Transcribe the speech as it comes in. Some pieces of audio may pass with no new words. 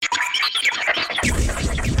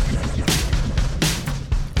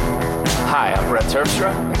Brett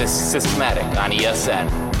Terpstra, and this is Systematic on ESN.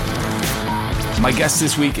 My guest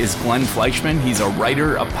this week is Glenn Fleischman. He's a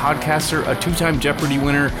writer, a podcaster, a two-time Jeopardy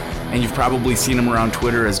winner, and you've probably seen him around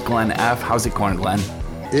Twitter as Glenn F. How's it going, Glenn?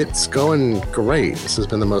 It's going great. This has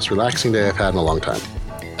been the most relaxing day I've had in a long time.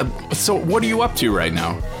 So what are you up to right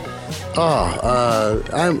now?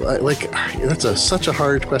 I'm that's such a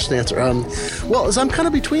hard question to answer. Well, I'm kind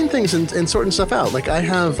of between things and sorting stuff out. Like I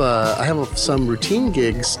have some routine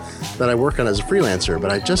gigs that I work on as a freelancer, but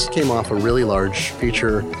I just came off a really large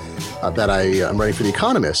feature that I'm writing for The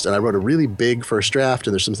Economist, and I wrote a really big first draft,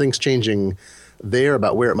 and there's some things changing there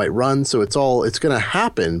about where it might run. So it's going to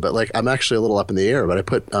happen, but like I'm actually a little up in the air. But I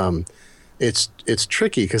put it's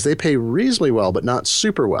tricky because they pay reasonably well, but not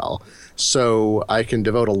super well. So I can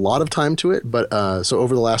devote a lot of time to it. But so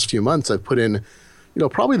over the last few months, I've put in,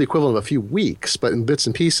 probably the equivalent of a few weeks, but in bits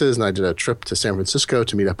and pieces. And I did a trip to San Francisco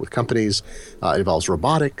to meet up with companies. It involves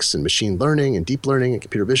robotics and machine learning and deep learning and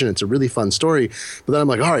computer vision. It's a really fun story. But then I'm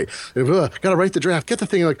like, all right, got to write the draft, get the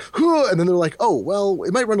thing. Like, and then they're like, oh, well,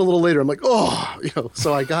 it might run a little later. I'm like,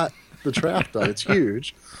 so I got the draft done. It's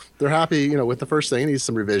huge. They're happy, with the first thing. It needs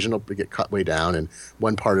some revision. It'll get cut way down, and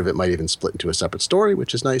one part of it might even split into a separate story,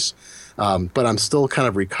 which is nice. But I'm still kind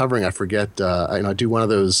of recovering. I forget. I do one of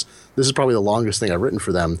those. This is probably the longest thing I've written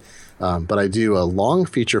for them. But I do a long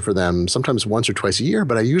feature for them, sometimes once or twice a year.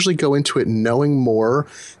 But I usually go into it knowing more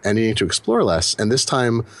and needing to explore less. And this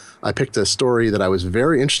time, I picked a story that I was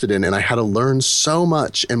very interested in, and I had to learn so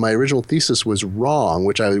much. And my original thesis was wrong,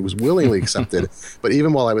 which I was willingly accepted. But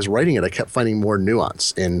even while I was writing it, I kept finding more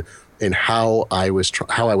nuance in how I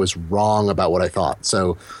was wrong about what I thought.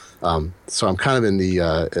 So I'm kind of in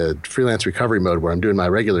the freelance recovery mode where I'm doing my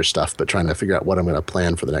regular stuff, but trying to figure out what I'm going to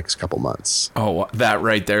plan for the next couple months. Oh, that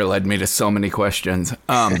right there led me to so many questions.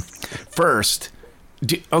 First,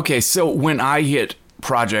 so when I hit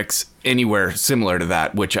projects anywhere similar to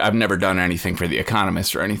that, which I've never done anything for The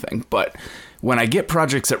Economist or anything, but when I get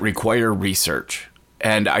projects that require research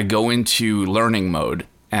and I go into learning mode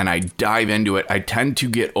and I dive into it, I tend to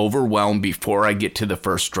get overwhelmed before I get to the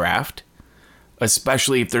first draft,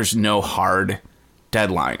 especially if there's no hard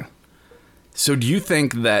deadline. So do you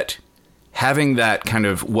think that having that kind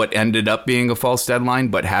of what ended up being a false deadline,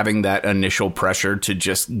 but having that initial pressure to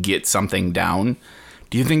just get something down,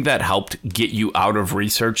 do you think that helped get you out of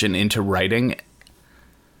research and into writing?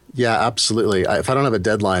 Yeah, absolutely. If I don't have a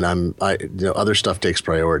deadline, other stuff takes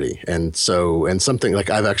priority. And something like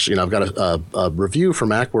I've got a review for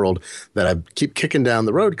Macworld that I keep kicking down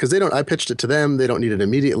the road because I pitched it to them. They don't need it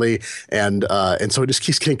immediately. And so it just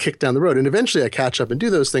keeps getting kicked down the road. And eventually I catch up and do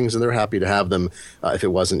those things, and they're happy to have them if it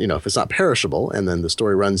wasn't, if it's not perishable, and then the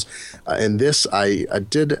story runs. And this, I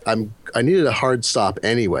needed a hard stop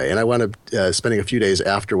anyway. And I wound up spending a few days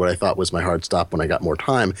after what I thought was my hard stop when I got more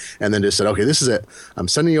time, and then just said, okay, this is it. I'm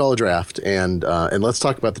sending you all a draft, and let's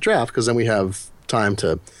talk about the draft, because then we have time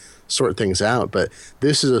to sort things out. But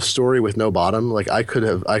this is a story with no bottom. Like I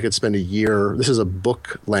could spend a year. This is a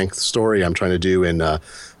book length story I'm trying to do, and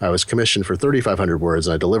I was commissioned for 3,500 words,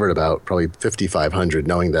 and I delivered about probably 5,500,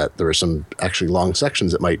 knowing that there were some actually long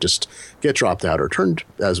sections that might just get dropped out or turned,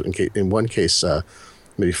 as in one case.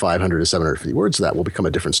 Maybe 500 to 750 words of that will become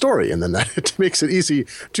a different story, and then that makes it easy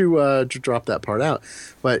to drop that part out.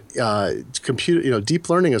 But deep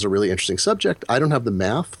learning is a really interesting subject. I don't have the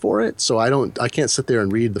math for it, so I can't sit there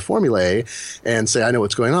and read the formulae and say I know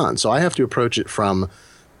what's going on. So I have to approach it from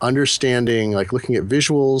understanding, like looking at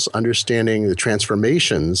visuals, understanding the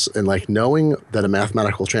transformations, and like knowing that a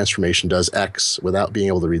mathematical transformation does X without being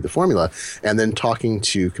able to read the formula, and then talking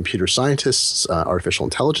to computer scientists, artificial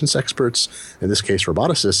intelligence experts, in this case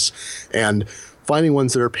roboticists, and finding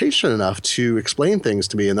ones that are patient enough to explain things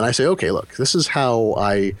to me. And then I say, okay, look, this is how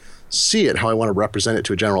I see it, how I want to represent it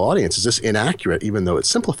to a general audience. Is this inaccurate, even though it's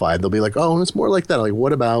simplified? They'll be like, oh, it's more like that. Like,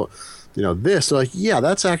 what about this? They're like, yeah,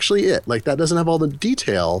 that's actually it. Like, that doesn't have all the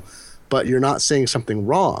detail, but you're not saying something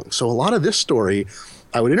wrong. So a lot of this story,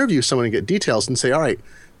 I would interview someone and get details and say, all right,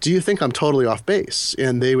 do you think I'm totally off base?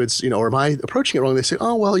 And they would, or am I approaching it wrong? They say,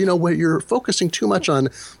 oh, well, you're focusing too much on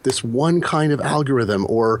this one kind of algorithm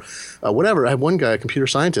or whatever. I had one guy, a computer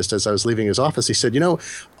scientist, as I was leaving his office, he said,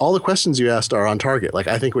 all the questions you asked are on target. Like,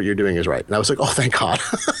 I think what you're doing is right. And I was like, oh, thank God.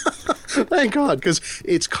 Thank God, because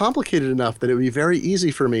it's complicated enough that it would be very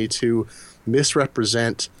easy for me to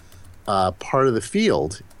misrepresent part of the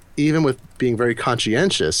field, even with being very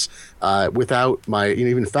conscientious, without my,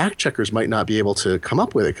 even fact checkers might not be able to come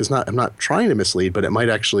up with it, because I'm not trying to mislead, but it might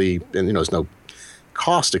actually, and there's no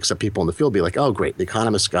cost except people in the field be like, oh, great, The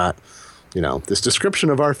Economist got this description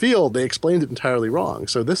of our field, they explained it entirely wrong.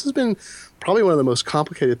 So this has been probably one of the most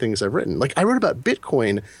complicated things I've written. Like I wrote about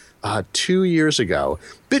Bitcoin 2 years ago.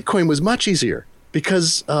 Bitcoin was much easier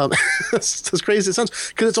because as crazy as it sounds,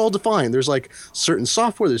 because it's all defined. There's like certain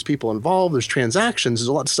software, there's people involved, there's transactions, there's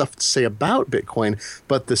a lot of stuff to say about Bitcoin,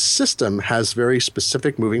 but the system has very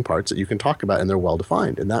specific moving parts that you can talk about, and they're well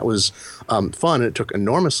defined. And that was fun. And it took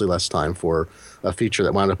enormously less time for a feature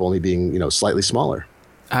that wound up only being slightly smaller.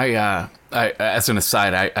 I as an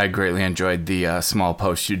aside, I greatly enjoyed the small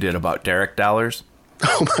post you did about Derek dollars.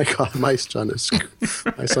 Oh my God, my son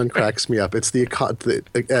cracks me up. It's the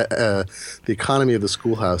economy of the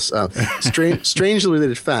schoolhouse. Strangely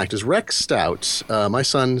related fact is Rex Stout. My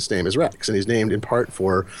son's name is Rex, and he's named in part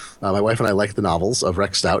for my wife and I like the novels of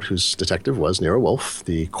Rex Stout, whose detective was Nero Wolfe,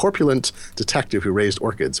 the corpulent detective who raised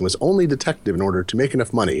orchids and was only detective in order to make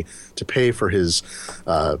enough money to pay for his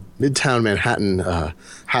Midtown Manhattan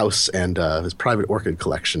house and his private orchid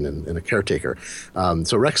collection and a caretaker.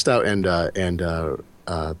 So Rex Stout and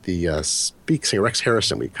the speak singer Rex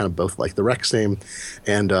Harrison, we kind of both like the Rex name.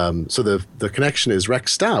 And so the connection is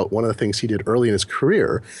Rex Stout. One of the things he did early in his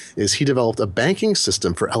career is he developed a banking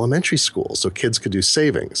system for elementary schools so kids could do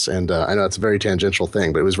savings. And I know it's a very tangential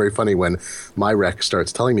thing, but it was very funny when my Rex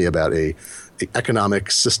starts telling me about a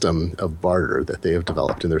economic system of barter that they have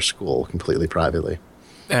developed in their school completely privately.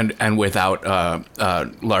 And without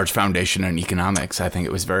a large foundation in economics. I think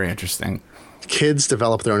it was very interesting. Kids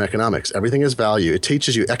develop their own economics. Everything is value. It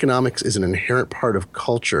teaches you economics is an inherent part of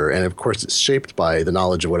culture. And of course, it's shaped by the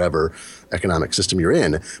knowledge of whatever economic system you're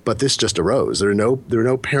in. But this just arose. There are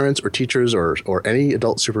no parents or teachers or any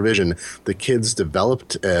adult supervision. The kids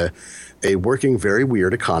developed a working, very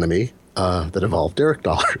weird economy that involved Derek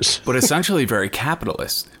dollars. But essentially very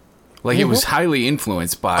capitalist. Like it was highly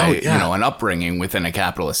influenced by an upbringing within a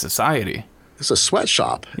capitalist society. It's a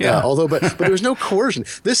sweatshop. Yeah. But there's no coercion.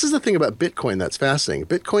 This is the thing about Bitcoin that's fascinating.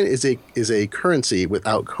 Bitcoin is a currency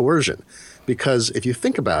without coercion, because if you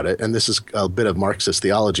think about it, and this is a bit of Marxist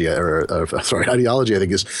theology ideology, I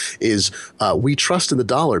think is we trust in the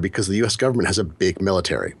dollar because the U.S. government has a big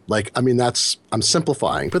military. I'm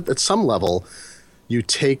simplifying, but at some level, you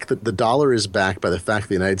take the dollar is backed by the fact that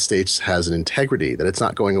the United States has an integrity, that it's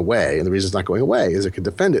not going away. And the reason it's not going away is it can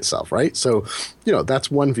defend itself, right? So, that's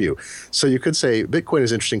one view. So you could say Bitcoin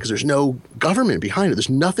is interesting because there's no government behind it. There's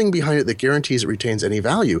nothing behind it that guarantees it retains any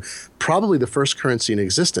value. Probably the first currency in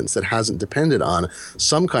existence that hasn't depended on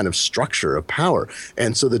some kind of structure of power.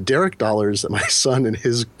 And so the Derek dollars that my son and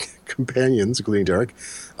his companions, including Derek,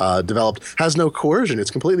 developed has no coercion.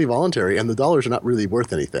 It's completely voluntary, and the dollars are not really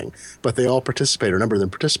worth anything. But they all participate, or a number of them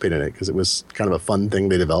participate in it because it was kind of a fun thing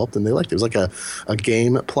they developed, and they liked it. It was like a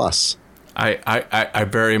game plus. I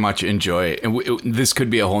very much enjoy, and this could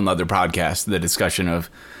be a whole nother podcast, the discussion of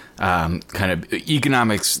kind of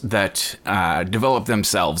economics that develop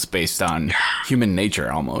themselves based on human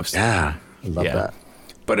nature almost. Yeah, I love that.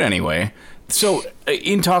 But anyway, so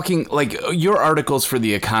in talking, like your articles for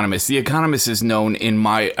The Economist is known in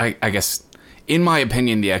my, I guess, in my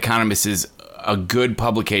opinion, The Economist is a good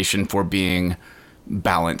publication for being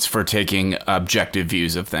balanced, for taking objective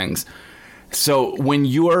views of things. So when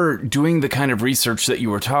you're doing the kind of research that you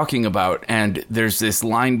were talking about, and there's this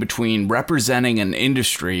line between representing an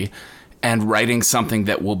industry and writing something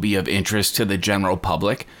that will be of interest to the general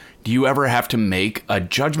public, do you ever have to make a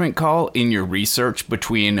judgment call in your research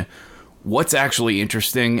between what's actually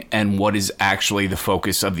interesting and what is actually the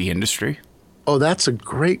focus of the industry? Oh, that's a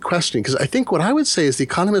great question, because I think what I would say is The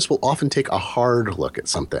Economist will often take a hard look at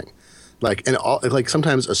something. Like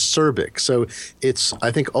sometimes acerbic. So it's,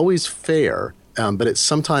 I think, always fair, but there's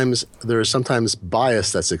sometimes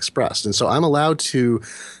bias that's expressed. And so I'm allowed to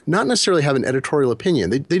not necessarily have an editorial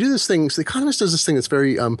opinion. They do this thing. So The Economist does this thing that's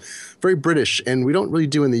very, very British, and we don't really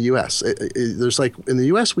do in the U.S. There's like in the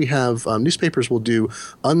U.S. we have newspapers will do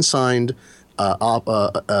unsigned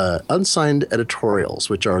editorials,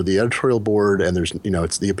 which are the editorial board, and there's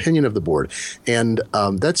it's the opinion of the board, and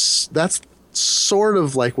that's sort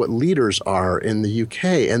of like what leaders are in the UK.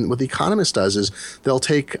 And what The Economist does is they'll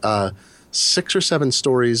take 6 or 7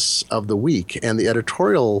 stories of the week, and the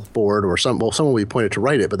editorial board, or someone will be appointed to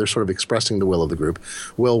write it, but they're sort of expressing the will of the group,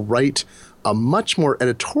 will write a much more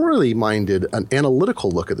editorially minded, an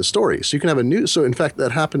analytical look at the story. So you can have so in fact,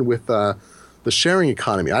 that happened with the sharing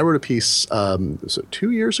economy. I wrote a piece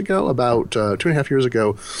 2 years ago, about 2.5 years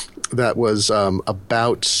ago, that was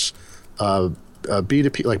about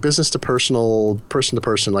B2P, like business to personal, person to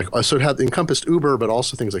person. Like so, it had encompassed Uber, but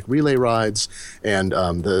also things like relay rides and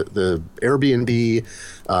the Airbnb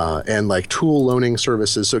and like tool loaning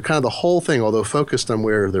services. So kind of the whole thing, although focused on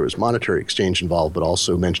where there was monetary exchange involved, but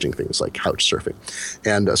also mentioning things like couch surfing.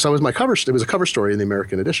 And so it was my cover. It was a cover story in the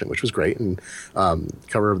American edition, which was great, and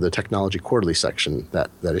cover of the Technology Quarterly section, that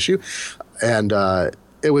issue, and.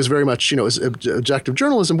 It was very much, it was objective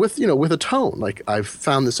journalism with a tone. Like, I've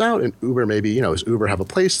found this out, and Uber maybe, does Uber have a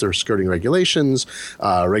place? They're skirting regulations.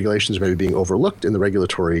 Regulations are maybe being overlooked in the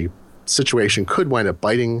regulatory situation, could wind up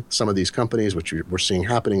biting some of these companies, which we're seeing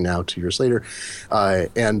happening now 2 years later.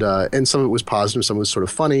 And some of it was positive, some of it was sort of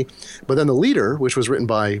funny. But then the leader, which was written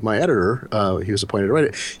by my editor, he was appointed to write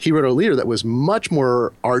it, he wrote a leader that was much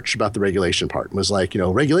more arch about the regulation part. It was like,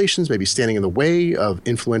 regulations may be standing in the way of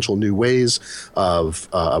influential new ways of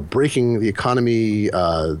breaking the economy,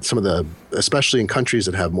 especially in countries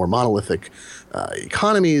that have more monolithic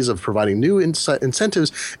economies, of providing new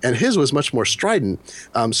incentives, and his was much more strident.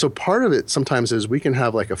 So part of it sometimes is we can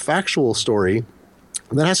have like a factual story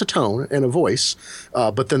that has a tone and a voice,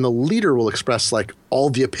 but then the leader will express like all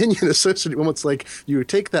the opinion associated. It's like you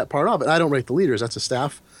take that part off, and I don't write the leaders. That's a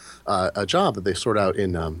staff a job that they sort out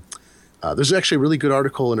in. There's actually a really good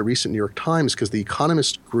article in a recent New York Times, because the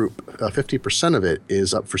Economist Group, 50% of it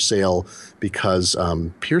is up for sale because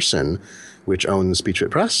Pearson, which owns Beachbit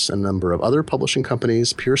Press and a number of other publishing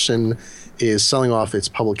companies, Pearson is selling off its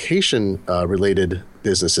publication-related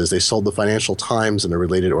businesses. They sold the Financial Times and a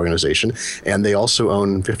related organization, and they also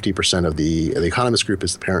own 50% of the Economist Group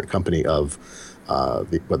is the parent company of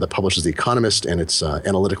that publishes The Economist and its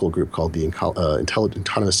analytical group called the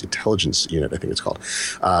Autonomous Intelligence Unit, I think it's called.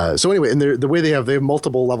 So anyway, and the way they have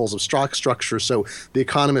multiple levels of stock structure. So The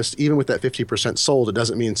Economist, even with that 50% sold, it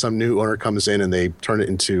doesn't mean some new owner comes in and they turn it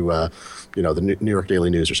into the New York Daily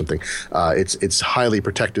News or something. It's highly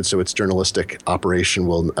protected, so its journalistic operation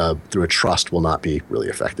will, through a trust, will not be really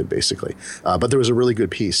affected, basically. But there was a really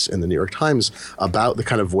good piece in the New York Times about the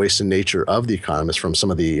kind of voice and nature of The Economist from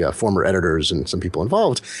some of the former editors and some people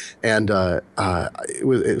involved, and it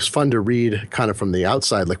was fun to read kind of from the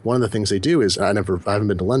outside. Like, one of the things they do is, I haven't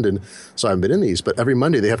been to London, so I haven't been in these, but every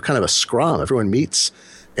Monday they have kind of a scrum. Everyone meets,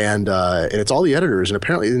 and it's all the editors, and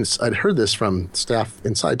apparently I'd heard this from staff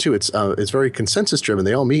inside too. It's very consensus driven.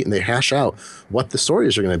 They all meet and they hash out what the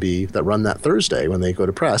stories are going to be that run that Thursday when they go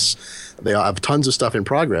to press. They all have tons of stuff in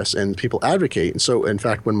progress, and people advocate. And so, in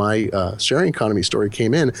fact, when my sharing economy story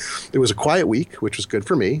came in, it was a quiet week, which was good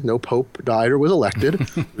for me. No pope died or was elected.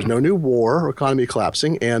 There's no new war or economy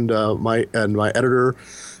collapsing, and my editor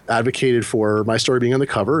advocated for my story being on the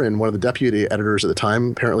cover, and one of the deputy editors at the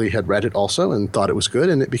time apparently had read it also and thought it was good,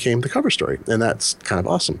 and it became the cover story, and that's kind of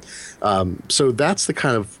awesome. So that's the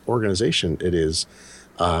kind of organization it is,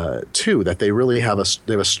 too, that they really have a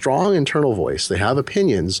strong internal voice. They have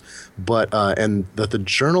opinions, but and that the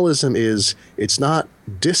journalism it's not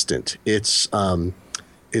distant. It's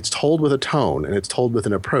told with a tone, and it's told with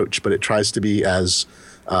an approach, but it tries to be as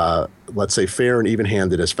let's say fair and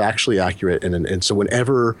even-handed, as factually accurate, and so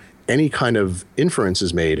whenever any kind of inference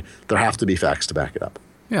is made, there have to be facts to back it up.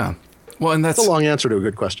 Yeah. Well, and that's a long answer to a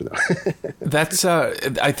good question, though. That's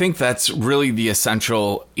I think that's really the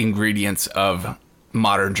essential ingredients of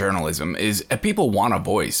modern journalism is people want a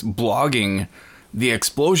voice. Blogging, the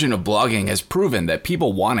explosion of blogging has proven that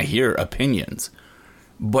people want to hear opinions,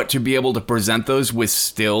 but to be able to present those with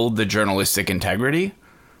still the journalistic integrity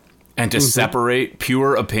and to separate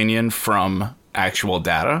pure opinion from actual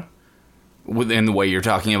data within the way you're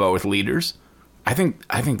talking about with leaders, I think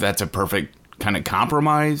that's a perfect kind of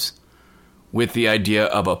compromise with the idea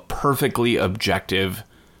of a perfectly objective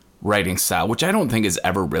writing style, which I don't think has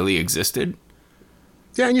ever really existed.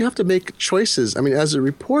 Yeah, and you have to make choices. I mean, as a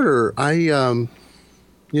reporter, I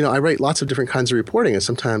write lots of different kinds of reporting, and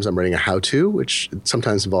sometimes I'm writing a how-to, which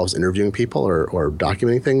sometimes involves interviewing people or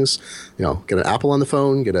documenting things. Get an Apple on the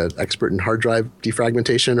phone, get an expert in hard drive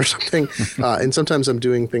defragmentation or something. And sometimes I'm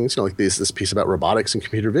doing things, like this piece about robotics and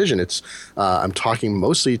computer vision. I'm talking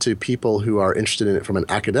mostly to people who are interested in it from an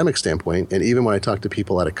academic standpoint. And even when I talk to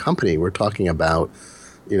people at a company, we're talking about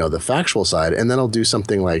the factual side. And then I'll do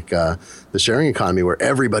something like the sharing economy, where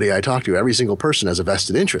everybody I talk to, every single person has a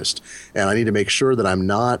vested interest. And I need to make sure that I'm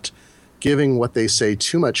not giving what they say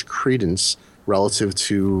too much credence relative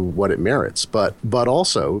to what it merits, but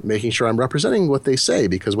also making sure I'm representing what they say,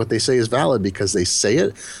 because what they say is valid because they say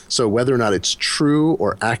it. So whether or not it's true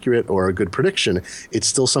or accurate or a good prediction, it's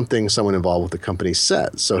still something someone involved with the company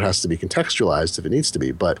says. So it has to be contextualized if it needs to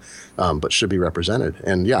be, but should be represented.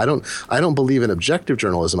 And yeah, I don't believe in objective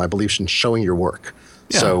journalism. I believe in showing your work.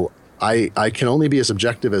 Yeah. So I can only be as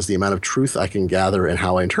objective as the amount of truth I can gather and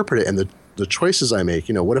how I interpret it. And the choices I make,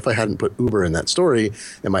 what if I hadn't put Uber in that story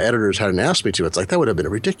and my editors hadn't asked me to? It's like, that would have been a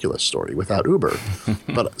ridiculous story without Uber.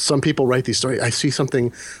 But some people write these stories. I see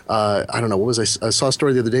something, I don't know, I saw a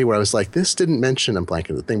story the other day where I was like, this didn't mention, I'm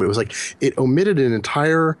blanking the thing, but it was like, it omitted an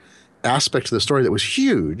entire aspect of the story that was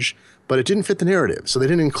huge, but it didn't fit the narrative. So they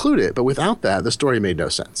didn't include it. But without that, the story made no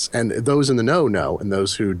sense. And those in the know, and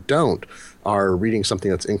those who don't are reading something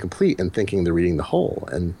that's incomplete and thinking they're reading the whole.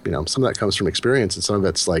 And, some of that comes from experience, and some of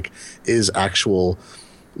it's like is actual,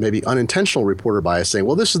 maybe unintentional reporter bias saying,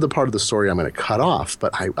 well, this is the part of the story I'm going to cut off.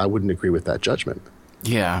 But I wouldn't agree with that judgment.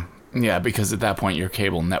 Yeah. Yeah, because at that point, you're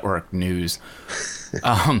cable network news.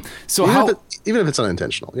 So even if it's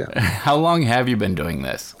unintentional, yeah. How long have you been doing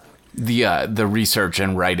this? The research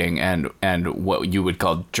and writing and what you would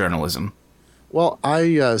call journalism? Well,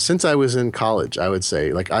 I since I was in college, I would say,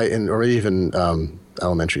 or even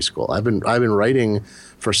elementary school, I've been writing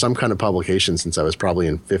for some kind of publication since I was probably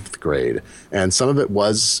in 5th grade, and some of it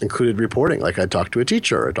included reporting. Like I'd talk to a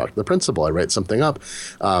teacher, or talk to the principal, I'd write something up,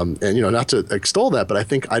 and not to extol that, but I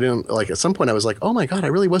think I didn't at some point I was like, oh my God, I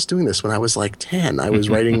really was doing this when I was like 10. I was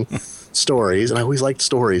writing stories, and I always liked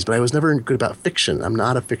stories, but I was never good about fiction. I'm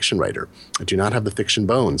not a fiction writer. I do not have the fiction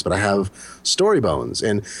bones, but I have story bones.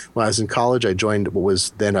 And when I was in college, I joined what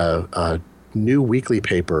was then a new weekly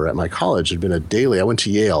paper at my college. It had been a daily. I went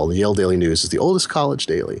to Yale. The Yale Daily News is the oldest college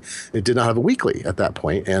daily. It did not have a weekly at that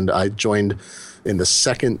point, and I joined in the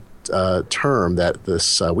second term that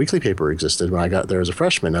this weekly paper existed when I got there as a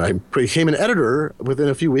freshman. And I became an editor within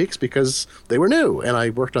a few weeks because they were new. And I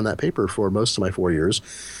worked on that paper for most of my 4 years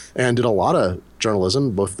and did a lot of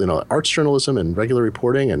journalism, both arts journalism and regular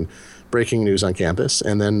reporting and breaking news on campus.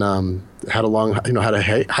 And then had a long, had a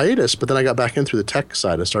hiatus, but then I got back in through the tech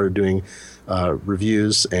side. I started doing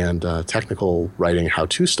reviews and technical writing,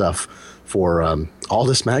 how-to stuff for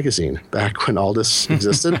Aldous magazine back when Aldous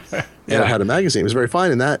existed. Yeah. And I had a magazine. It was very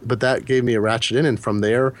fun, but that gave me a ratchet in. And from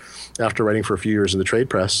there, after writing for a few years in the trade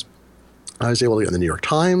press, I was able to get in the New York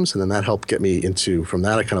Times, and then that helped get me from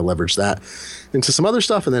that I kind of leveraged that into some other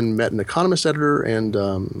stuff, and then met an Economist editor, and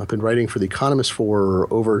I've been writing for The Economist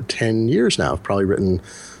for over 10 years now. I've probably written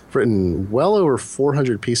well over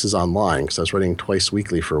 400 pieces online, because I was writing twice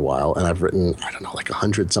weekly for a while, and I've written,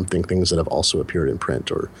 100-something things that have also appeared in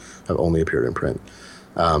print or have only appeared in print.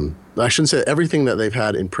 I shouldn't say everything that they've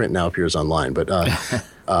had in print now appears online, but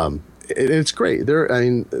it's great.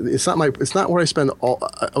 It's not where I spend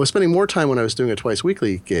I was spending more time when I was doing a twice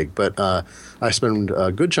weekly gig, but I spend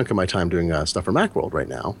a good chunk of my time doing stuff for Macworld right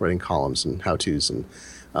now, writing columns and how-tos and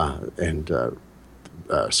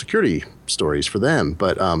security stories for them.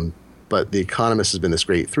 But The Economist has been this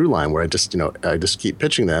great through line where I just keep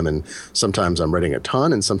pitching them, and sometimes I'm writing a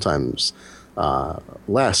ton, and sometimes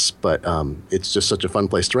less, but it's just such a fun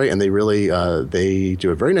place to write, and they really they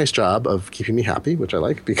do a very nice job of keeping me happy, which I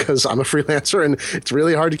like, because I'm a freelancer, and it's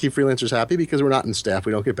really hard to keep freelancers happy because we're not in staff,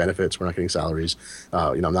 we don't get benefits, we're not getting salaries,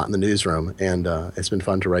 I'm not in the newsroom, and it's been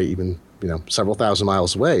fun to write even several thousand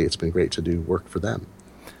miles away. It's been great to do work for them.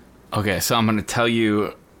 Okay, so I'm going to tell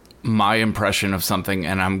you my impression of something,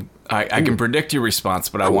 and I can predict your response,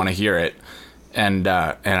 but I want to hear it, and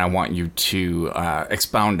I want you to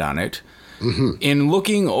expound on it. Mm-hmm. In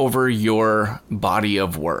looking over your body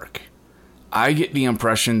of work, I get the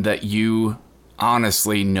impression that you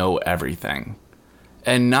honestly know everything,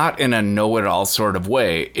 and not in a know-it-all sort of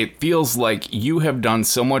way. It feels like you have done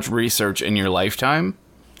so much research in your lifetime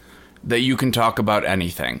that you can talk about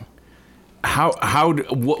anything.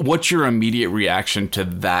 What's your immediate reaction to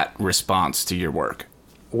that response to your work?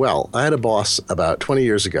 Well, I had a boss about 20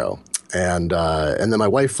 years ago. And then my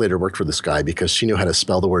wife later worked for this guy because she knew how to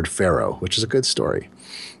spell the word Pharaoh, which is a good story.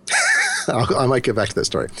 I might get back to that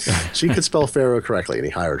story. She could spell Pharaoh correctly, and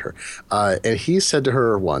he hired her. And he said to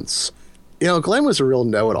her once, Glenn was a real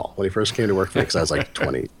know-it-all when he first came to work for me, because I was like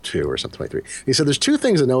 22 or something, 23. He said, there's two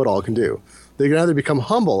things a know-it-all can do. They can either become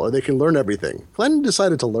humble or they can learn everything. Glenn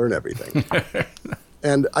decided to learn everything.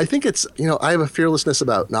 And I think it's, I have a fearlessness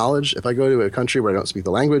about knowledge. If I go to a country where I don't speak the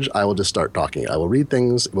language, I will just start talking. I will read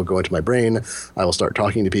things. It will go into my brain. I will start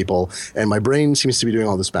talking to people. And my brain seems to be doing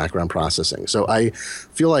all this background processing. So I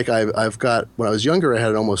feel like I've got, when I was younger, I had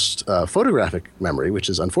an almost photographic memory, which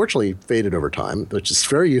is unfortunately faded over time, which is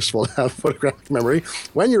very useful to have photographic memory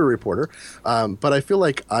when you're a reporter. But I feel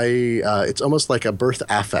like it's almost like a birth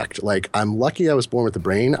affect. Like, I'm lucky I was born with the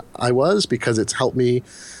brain I was, because it's helped me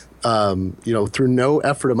through no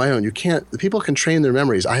effort of my own. People can train their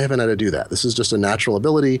memories. I haven't had to do that. This is just a natural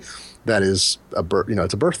ability that is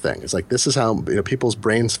it's a birth thing. It's like, this is how people's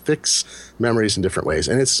brains fix memories in different ways.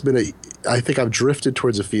 And I think I've drifted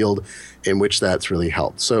towards a field in which that's really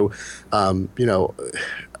helped. So,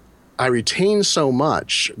 I retain so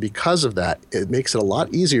much because of that. It makes it a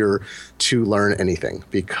lot easier to learn anything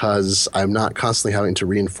because I'm not constantly having to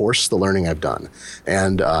reinforce the learning I've done.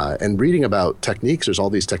 And reading about techniques, there's all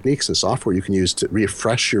these techniques and software you can use to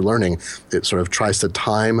refresh your learning. It sort of tries to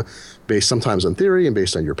time based sometimes on theory and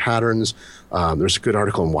based on your patterns. There's a good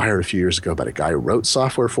article in Wired a few years ago about a guy who wrote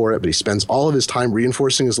software for it, but he spends all of his time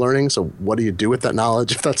reinforcing his learning. So what do you do with that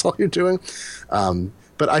knowledge if that's all you're doing?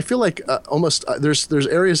 But I feel like there's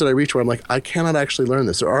areas that I reach where I'm like, I cannot actually learn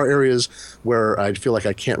this. There are areas where I feel like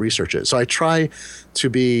I can't research it. So I try to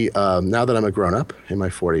be, now that I'm a grown-up in my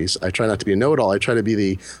 40s, I try not to be a know-it-all. I try to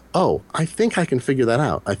be I think I can figure that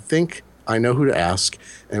out. I think I know who to ask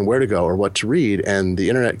and where to go or what to read. And the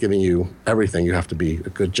internet giving you everything, you have to be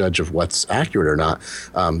a good judge of what's accurate or not.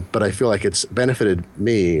 But I feel like it's benefited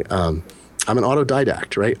me. I'm an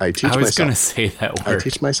autodidact, right? I teach myself. I was going to say that word. I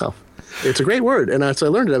teach myself. It's a great word. And so I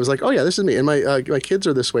learned it. I was like, oh, yeah, this is me. And my kids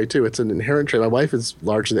are this way, too. It's an inherent trait. My wife is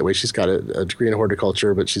largely that way. She's got a degree in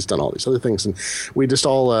horticulture, but she's done all these other things. And we just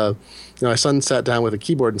all, my son sat down with a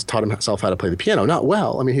keyboard and taught himself how to play the piano. Not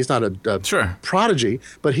well. I mean, he's not a prodigy,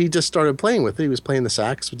 but he just started playing with it. He was playing the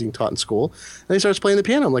sax, being taught in school. And he starts playing the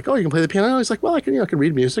piano. I'm like, oh, you can play the piano? He's like, well, I can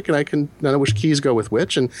read music and I know which keys go with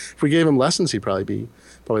which. And if we gave him lessons, he'd probably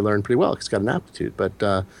learn pretty well because he's got an aptitude.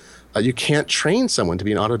 But you can't train someone to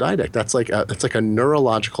be an autodidact. That's like a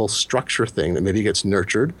neurological structure thing that maybe gets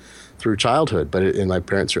nurtured through childhood. And my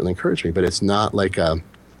parents certainly encouraged me. But it's not like it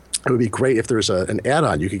would be great if there's an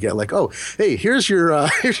add-on you could get, like, oh, hey, here's your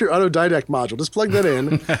autodidact module. Just plug that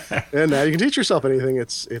in, and now you can teach yourself anything.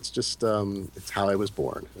 It's just it's how I was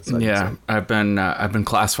born. Yeah, I've been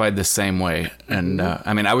classified the same way, and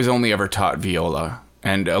I mean, I was only ever taught viola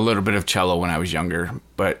and a little bit of cello when I was younger,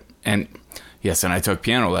 Yes, and I took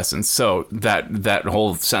piano lessons. So that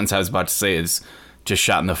whole sentence I was about to say is just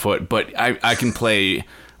shot in the foot. But I can play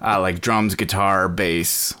like drums, guitar,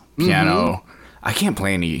 bass, piano. I can't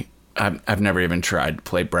play any. I've never even tried to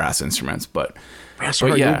play brass instruments, but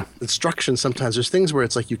yeah. Instruction sometimes. There's things where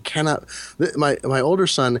it's like you cannot. My older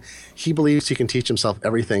son, he believes he can teach himself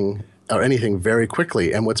everything or anything very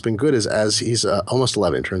quickly. And what's been good is as he's almost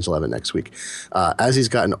 11, turns 11 next week, as he's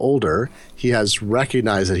gotten older, he has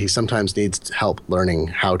recognized that he sometimes needs help learning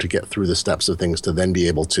how to get through the steps of things to then be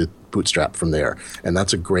able to bootstrap from there. And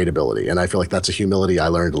that's a great ability. And I feel like that's a humility I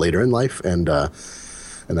learned later in life. And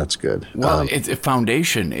that's good. Well,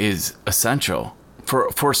 foundation is essential.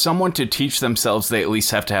 For someone to teach themselves, they at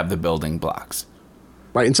least have to have the building blocks.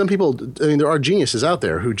 Right, and some people, I mean, there are geniuses out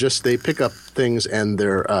there who they pick up things and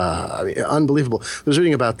they're unbelievable. I was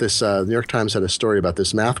reading about this, the New York Times had a story about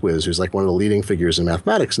this math whiz who's like one of the leading figures in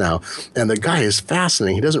mathematics now, and the guy is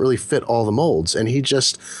fascinating. He doesn't really fit all the molds, and he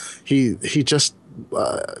just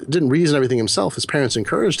didn't reason everything himself. His parents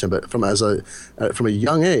encouraged him, but from a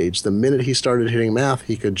young age, the minute he started hitting math,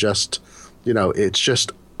 he could just, it's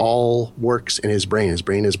just all works in his brain. His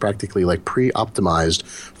brain is practically like pre-optimized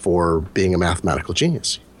for being a mathematical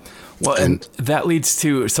genius. Well, and that leads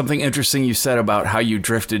to something interesting you said about how you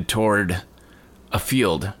drifted toward a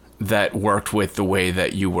field that worked with the way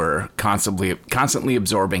that you were constantly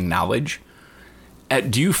absorbing knowledge.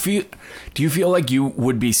 Do you feel like you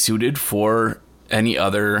would be suited for any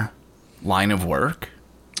other line of work?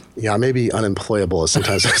 Yeah, maybe unemployable is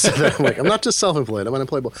sometimes I say that. I'm like, I'm not just self-employed, I'm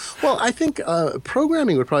unemployable. Well, I think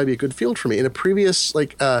programming would probably be a good field for me. In a previous,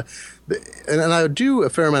 and I do a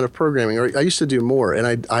fair amount of programming, or I used to do more,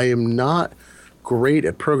 and I am not great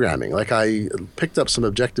at programming. Like I picked up some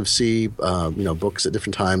Objective-C, books at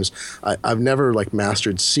different times. I've never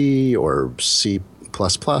mastered C or C++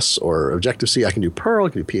 or Objective-C. I can do Perl, I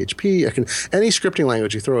can do PHP, any scripting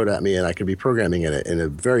language you throw it at me and I can be programming in it in a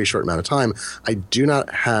very short amount of time. I do not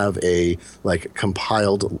have a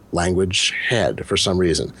compiled language head for some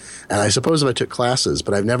reason. And I suppose if I took classes,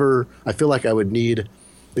 but I feel like I would need,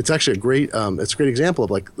 it's actually it's a great example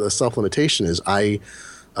of the self-limitation is I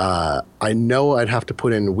know I'd have to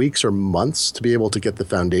put in weeks or months to be able to get the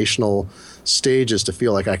foundational stages to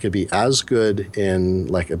feel like I could be as good in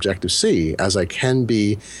Objective-C as I can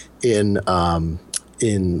be in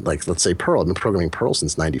let's say Perl. I've been programming Perl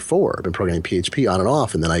since '94. I've been programming PHP on and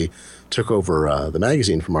off, and then I took over the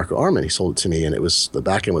magazine from Marco Arment. He sold it to me, and it was the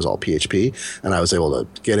backend was all PHP, and I was able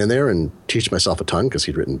to get in there and teach myself a ton because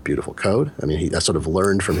he'd written beautiful code. I mean, I sort of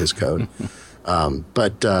learned from his code,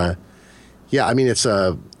 Yeah, I mean, it's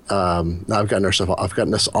Now I've gotten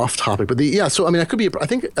us off topic, but so I mean, I could be. I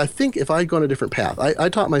think if I'd gone a different path, I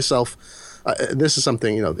taught myself. This is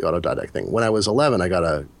something, the autodidact thing. When I was 11, I got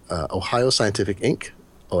a Ohio Scientific Inc.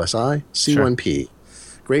 OSI C1P,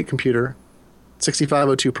 great computer,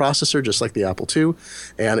 6502 processor, just like the Apple II,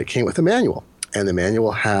 and it came with a manual. And the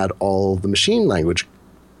manual had all the machine language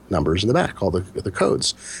numbers in the back, all the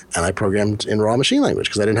codes. And I programmed in raw machine language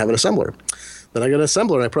because I didn't have an assembler. Then I got an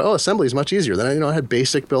assembler, and assembly is much easier. Then I had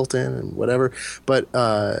BASIC built in and whatever. But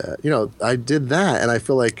I did that, and I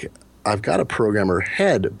feel like I've got a programmer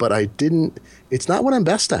head, but it's not what I'm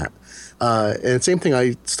best at. And same thing,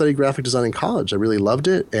 I studied graphic design in college. I really loved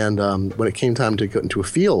it. And when it came time to go into a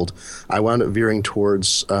field, I wound up veering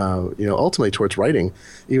towards, ultimately towards writing,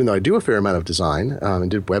 even though I do a fair amount of design and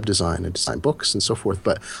did web design and design books and so forth.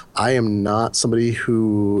 But I am not somebody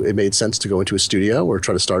who it made sense to go into a studio or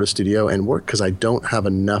try to start a studio and work because I don't have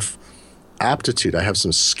enough aptitude. I have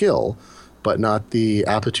some skill, but not the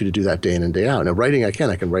aptitude to do that day in and day out. Now, writing, I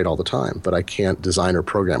can write all the time, but I can't design or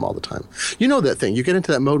program all the time. You know that thing. You get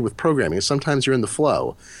into that mode with programming. Sometimes you're in the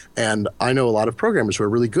flow. And I know a lot of programmers who are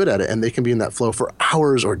really good at it, and they can be in that flow for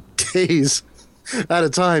hours or days at a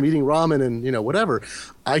time, eating ramen and, whatever.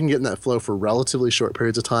 I can get in that flow for relatively short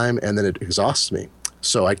periods of time, and then it exhausts me.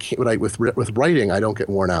 So I can't. With writing, I don't get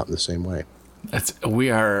worn out in the same way. We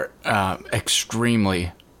are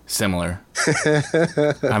extremely similar.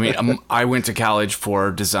 I mean, I went to college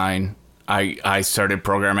for design. I started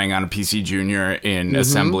programming on a PC Junior in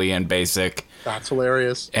assembly and BASIC. That's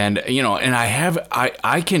hilarious. And and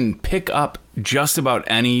I can pick up just about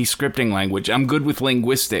any scripting language. I'm good with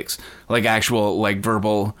linguistics, like actual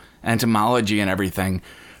verbal etymology and everything,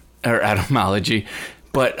 or etymology.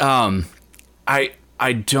 But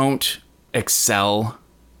I don't excel.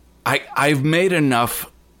 I've made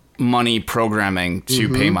enough money programming to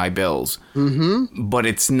pay my bills, but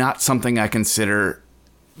it's not something I consider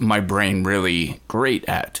my brain really great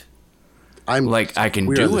at. I can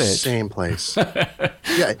do it. We're the same place.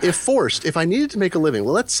 Yeah, if I needed to make a living,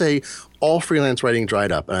 well, let's say all freelance writing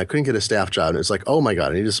dried up and I couldn't get a staff job, and it's like, oh my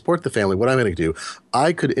God, I need to support the family. What am I going to do?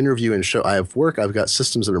 I could interview and show. I have work. I've got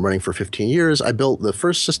systems that have been running for 15 years. I built the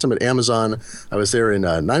first system at Amazon. I was there in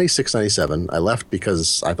 96, 97. I left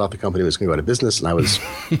because I thought the company was going to go out of business, and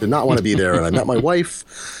I did not want to be there. And I met my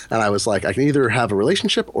wife, and I was like, I can either have a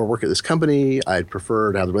relationship or work at this company. I'd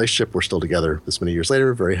prefer to have the relationship. We're still together this many years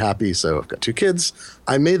later, very happy. So I've got 2 kids.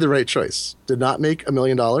 I made the right choice. Did not make $1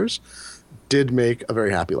 million. Did make a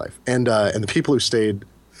very happy life. And the people who stayed,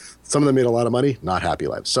 some of them made a lot of money, not happy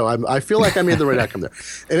lives. So I feel like I made the right outcome there.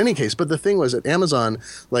 In any case, but the thing was at Amazon,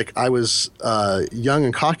 I was young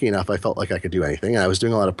and cocky enough, I felt like I could do anything. And I was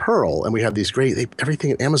doing a lot of Perl, and we had these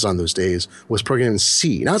everything at Amazon those days was programmed in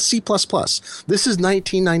C, not C++. This is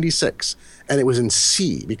 1996. And it was in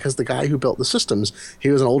C because the guy who built the systems, he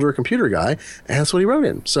was an older computer guy, and that's what he wrote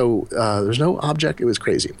in. So there's no object. It was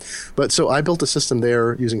crazy. But so I built a system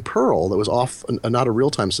there using Perl that was not a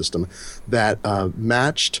real-time system that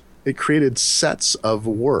matched. It created sets of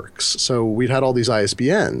works. So we'd had all these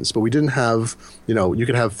ISBNs, but we didn't have, you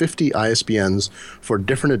could have 50 ISBNs for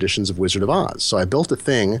different editions of Wizard of Oz. So I built a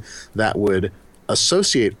thing that would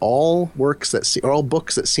associate all books that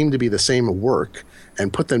seem to be the same work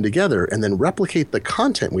and put them together and then replicate the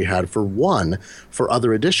content we had for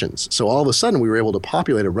other editions. So all of a sudden we were able to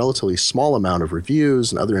populate a relatively small amount of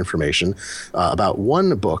reviews and other information about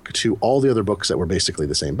one book to all the other books that were basically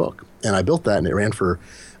the same book. And I built that, and it ran for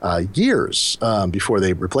years before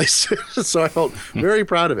they replaced it. So I felt very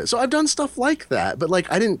proud of it. So I've done stuff like that, but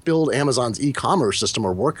I didn't build Amazon's e-commerce system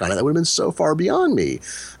or work on it. That would have been so far beyond me.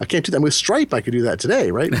 I can't do that. With Stripe, I could do that today,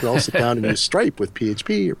 right? We could all sit down and use Stripe with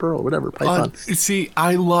PHP or Perl or whatever, Python. See,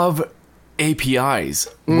 I love APIs.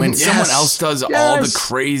 When someone else does all the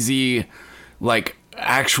crazy,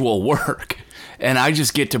 actual work, and I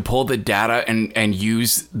just get to pull the data and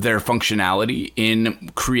use their functionality in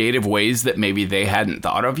creative ways that maybe they hadn't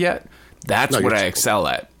thought of yet. That's what I excel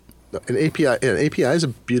at. An API is a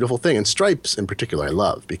beautiful thing, and Stripes in particular I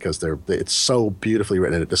love because it's so beautifully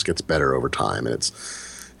written, and it just gets better over time, and it's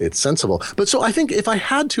sensible. But so I think if I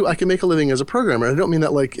had to, I could make a living as a programmer. I don't mean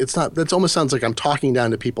that it's not, that almost sounds like I'm talking down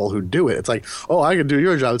to people who do it. It's like, oh, I could do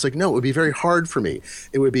your job. It's like, no, it would be very hard for me.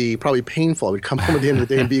 It would be probably painful. I would come home at the end of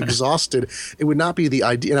the day and be exhausted. It would not be the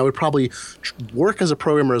idea. And I would probably work as a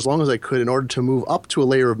programmer as long as I could in order to move up to a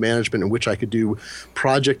layer of management in which I could do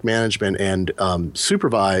project management and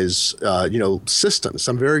supervise, systems.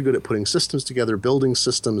 I'm very good at putting systems together, building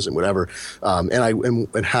systems and whatever.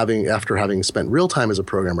 After having spent real time as a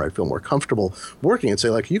programmer, programmer I'd feel more comfortable working and say,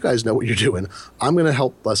 like, you guys know what you're doing. I'm going to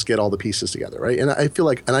help us get all the pieces together, right? And I feel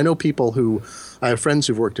like, and I know people who, I have friends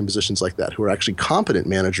who've worked in positions like that who are actually competent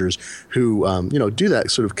managers who, do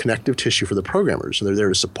that sort of connective tissue for the programmers. And they're there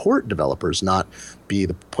to support developers, not be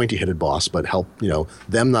the pointy-headed boss, but help,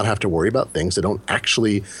 them not have to worry about things that don't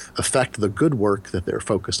actually affect the good work that they're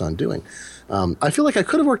focused on doing. I feel like I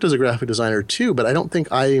could have worked as a graphic designer too, but I don't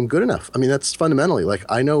think I am good enough. I mean, that's fundamentally, like,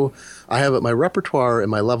 I know I have my repertoire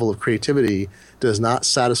and my level of creativity does not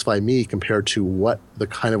satisfy me compared to what the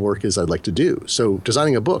kind of work is I'd like to do. So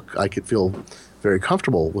designing a book, I could feel very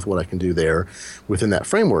comfortable with what I can do there within that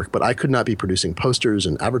framework, but I could not be producing posters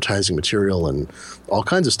and advertising material and all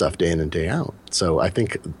kinds of stuff day in and day out. So I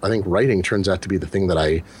think writing turns out to be the thing that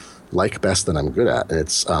I like best, that I'm good at. And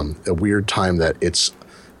it's a weird time that it's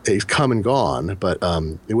come and gone, but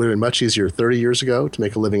it would have been much easier 30 years ago to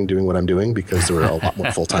make a living doing what I'm doing, because there were a lot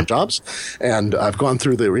more full-time jobs. And I've gone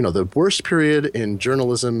through the worst period in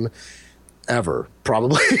journalism ever,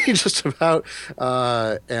 probably, just about.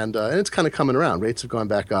 And it's kind of coming around. Rates have gone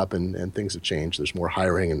back up and things have changed. There's more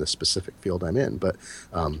hiring in the specific field I'm in. But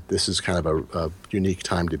this is kind of a unique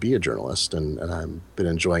time to be a journalist. And I've been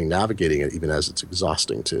enjoying navigating it, even as it's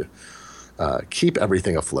exhausting to keep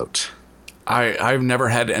everything afloat. I've never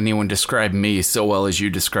had anyone describe me so well as you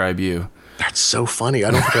describe you. That's so funny. I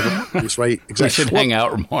don't think I've ever right. Exactly. We should hang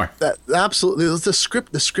out more. Absolutely. The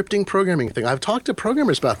scripting programming thing. I've talked to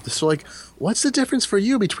programmers about this. So, like, what's the difference for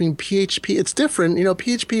you between PHP? It's different.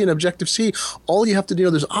 PHP and Objective-C, all you have to do,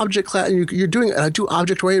 there's object class, and you're doing, and I do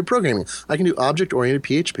object-oriented programming. I can do object-oriented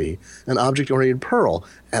PHP and object-oriented Perl.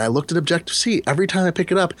 And I looked at Objective-C. Every time I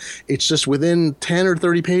pick it up, it's just within 10 or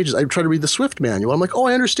 30 pages. I try to read the Swift manual. I'm like, oh,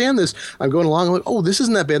 I understand this. I'm going along. I'm like, oh, this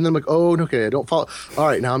isn't that bad. And then I'm like, oh, okay, I don't follow. All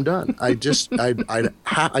right, now I'm done. I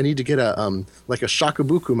need to get a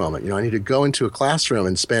shakabuku moment. I need to go into a classroom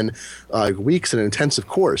and spend weeks in an intensive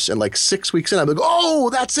course. And like 6 weeks in, I'm like, oh,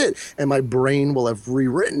 that's it. And my brain will have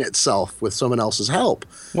rewritten itself with someone else's help.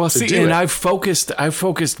 Well, see, and I've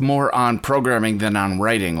focused more on programming than on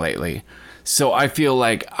writing lately. So I feel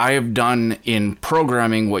like I have done in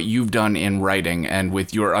programming what you've done in writing, and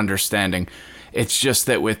with your understanding. It's just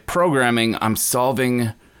that with programming, I'm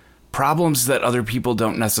solving problems that other people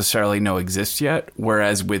don't necessarily know exist yet.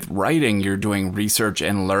 Whereas with writing, you're doing research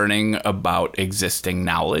and learning about existing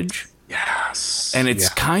knowledge. Yes. And it's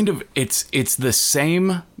kind of, it's the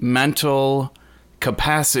same mental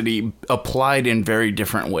capacity applied in very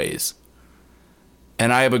different ways.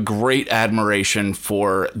 And I have a great admiration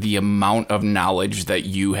for the amount of knowledge that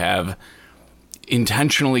you have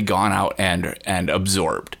intentionally gone out and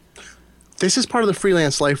absorbed. This is part of the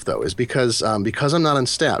freelance life, though, is because I'm not on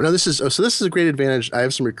staff. Now, this is a great advantage. I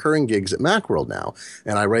have some recurring gigs at Macworld now,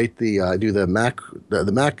 and I write I do the Mac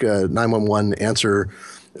 911 answer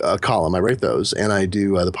column. I write those, and I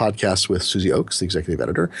do the podcast with Susie Oakes, the executive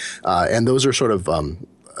editor, and those are sort of.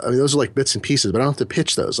 Those are like bits and pieces, but I don't have to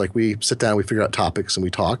pitch those. Like, we sit down, we figure out topics, and we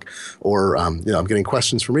talk. Or, I'm getting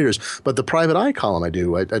questions from readers. But the private eye column I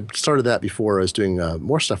do, I started that before I was doing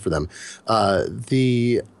more stuff for them. I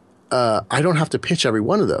don't have to pitch every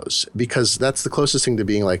one of those, because that's the closest thing to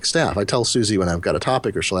being like staff. I tell Susie when I've got a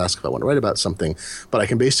topic, or she'll ask if I want to write about something, but I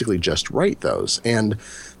can basically just write those. And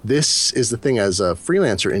this is the thing, as a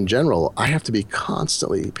freelancer in general, I have to be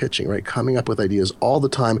constantly pitching, right? Coming up with ideas all the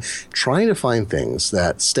time, trying to find things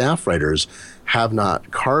that staff writers have not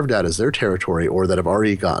carved out as their territory, or that have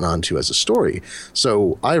already gotten onto as a story.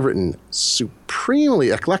 So I've written supremely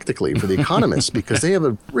eclectically for The Economist because they have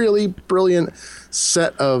a really brilliant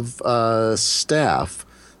set of staff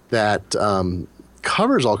that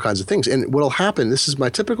covers all kinds of things. And what'll happen, this is my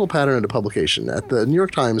typical pattern at a publication. At the New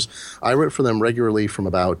York Times, I wrote for them regularly from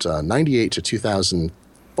about 98 to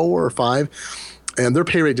 2004 or 5. And their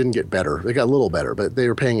pay rate didn't get better. They got a little better, but they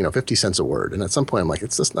were paying, 50 cents a word. And at some point I'm like,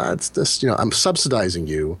 I'm subsidizing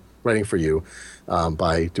you, writing for you,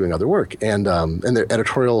 by doing other work, and their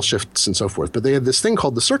editorial shifts and so forth. But they had this thing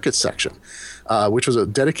called the Circuit section, which was a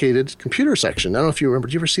dedicated computer section. I don't know if you remember,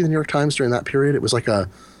 did you ever see the New York Times during that period? It was like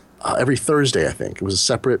every Thursday, I think. It was a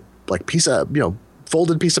separate, like, piece of,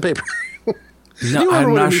 folded piece of paper. No,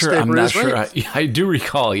 I'm not sure. I do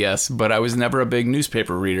recall, yes, but I was never a big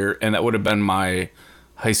newspaper reader, and that would have been my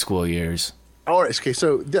high school years. All right. Okay.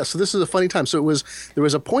 So yeah. So this is a funny time. So there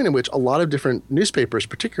was a point in which a lot of different newspapers,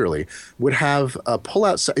 particularly, would have pull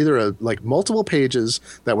out either like multiple pages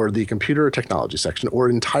that were the computer or technology section, or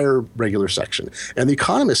an entire regular section. And The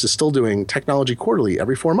Economist is still doing Technology Quarterly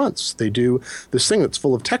every 4 months. They do this thing that's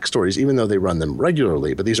full of tech stories, even though they run them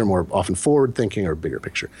regularly. But these are more often forward thinking or bigger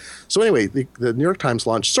picture. So anyway, the New York Times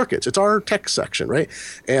launched Circuits. It's our tech section, right?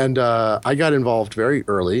 And I got involved very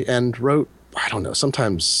early and wrote, I don't know,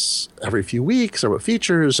 sometimes every few weeks I wrote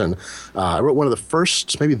features, and I wrote one of the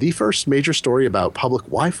first, maybe the first major story about public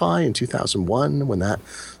Wi-Fi in 2001, when that,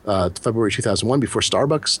 February 2001, before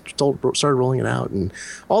Starbucks started rolling it out, and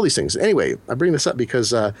all these things. Anyway, I bring this up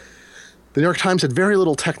because the New York Times had very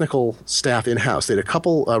little technical staff in-house. They had a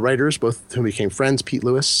couple writers, both of whom became friends. Pete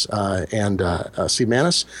Lewis and Steve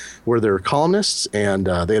Manis were their columnists, and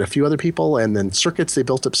they had a few other people. And then Circuits, they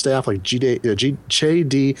built up staff like J.D.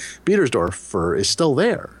 Betersdorf is still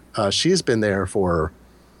there. She's been there for,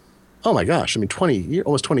 oh my gosh, I mean,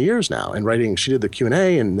 almost 20 years now, and writing. She did the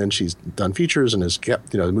Q&A, and then she's done features and has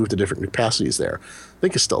kept, moved to different capacities there. I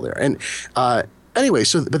think is still there. And anyway,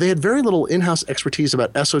 but they had very little in-house expertise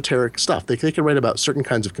about esoteric stuff. They could write about certain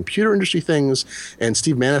kinds of computer industry things, and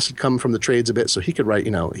Steve Manis had come from the trades a bit, so he could write,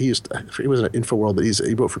 he was an InfoWorld, but he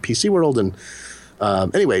wrote for PC World, and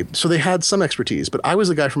anyway, so they had some expertise. But I was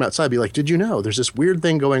the guy from outside, be like, did you know there's this weird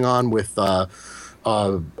thing going on with new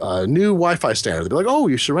Wi-Fi standard? They'd be like, oh,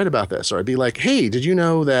 you should write about this. Or I'd be like, hey, did you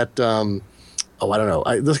know that I don't know.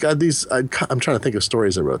 I'm trying to think of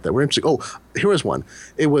stories I wrote that were interesting. Oh, here was one.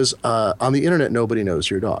 It was on the internet, nobody knows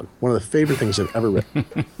your dog. One of the favorite things I've ever written.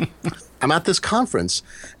 I'm at this conference,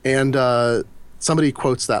 and somebody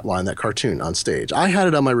quotes that line, that cartoon, on stage. I had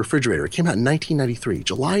it on my refrigerator. It came out in 1993,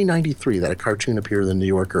 July 93, that a cartoon appeared in the New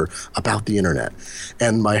Yorker about the internet.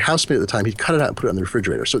 And my housemate at the time, he'd cut it out and put it on the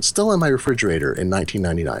refrigerator. So it's still in my refrigerator in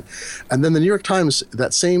 1999. And then the New York Times,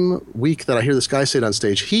 that same week that I hear this guy say it on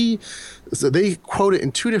stage, they quote it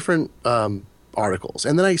in two different articles.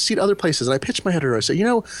 And then I see it other places, and I pitch my editor. I say,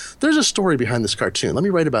 there's a story behind this cartoon. Let me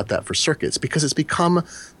write about that for Circuits, because it's become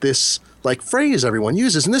this phrase everyone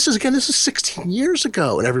uses. And this is 16 years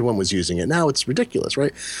ago, and everyone was using it. Now it's ridiculous,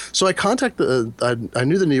 right? So I contacted I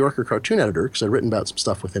knew the New Yorker cartoon editor, because I'd written about some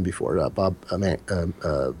stuff with him before, Bob, what am I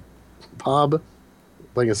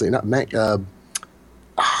going to say? Not Mank,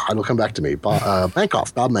 it'll come back to me. Bob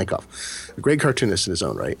Mankoff, a great cartoonist in his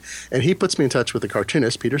own right. And he puts me in touch with the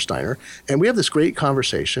cartoonist, Peter Steiner, and we have this great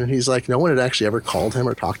conversation. He's like, no one had actually ever called him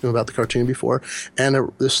or talked to him about the cartoon before.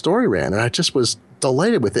 And the story ran, and I just was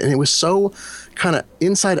delighted with it. And it was so kind of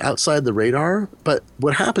inside, outside the radar. But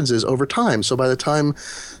what happens is over time, so by the time,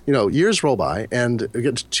 years roll by, and we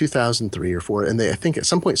get to 2003 or 4, and I think at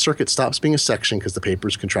some point Circuit stops being a section because the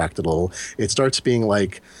paper's contracted a little. It starts being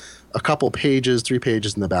like a couple pages, 3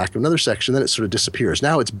 pages in the back of another section, then it sort of disappears.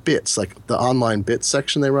 Now it's bits, like the online bits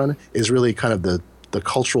section they run is really kind of the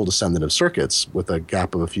cultural descendant of Circuits, with a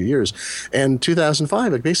gap of a few years. And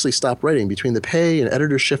 2005, it basically stopped writing. Between the pay and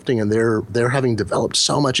editors shifting, and they're having developed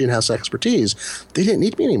so much in-house expertise, they didn't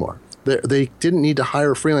need me anymore. They didn't need to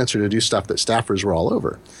hire a freelancer to do stuff that staffers were all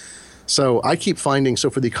over. So I keep finding,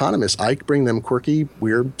 for The Economist, I bring them quirky,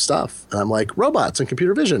 weird stuff. And I'm like, robots and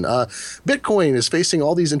computer vision. Bitcoin is facing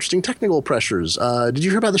all these interesting technical pressures. Did you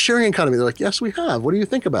hear about the sharing economy? They're like, yes, we have. What do you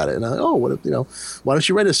think about it? And I'm like, why don't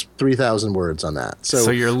you write us 3,000 words on that?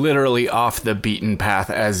 So you're literally off the beaten path,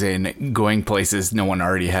 as in going places no one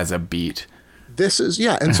already has a beat. This is,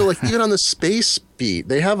 yeah. And so even on the space beat,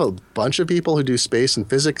 they have a bunch of people who do space and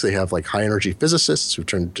physics. They have high energy physicists who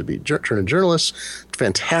turn into journalists.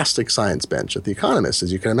 Fantastic science bench at The Economist,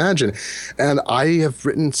 as you can imagine. And I have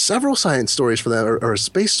written several science stories for them, or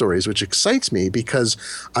space stories, which excites me because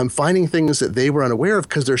I'm finding things that they were unaware of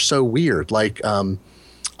because they're so weird.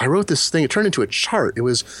 I wrote this thing, it turned into a chart. It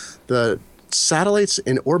was the satellites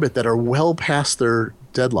in orbit that are well past their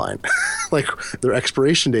deadline, their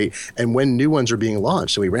expiration date, and when new ones are being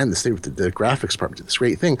launched. So we ran this thing with the graphics department, did this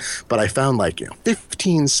great thing. But I found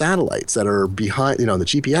 15 satellites that are behind, the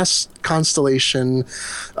GPS constellation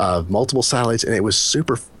of multiple satellites, and it was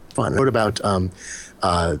super fun. I wrote about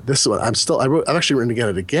this one. I've actually written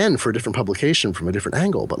it again for a different publication from a different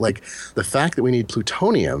angle. But the fact that we need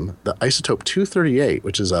plutonium, the isotope 238,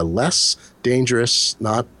 which is a less dangerous, it's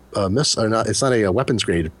not a weapons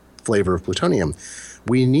grade flavor of plutonium.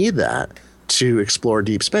 We need that to explore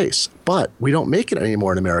deep space, but we don't make it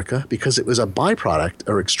anymore in America because it was a byproduct,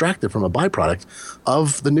 or extracted from a byproduct,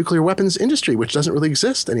 of the nuclear weapons industry, which doesn't really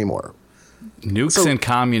exist anymore. Nukes and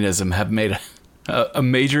communism have made a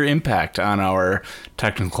major impact on our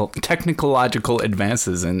technological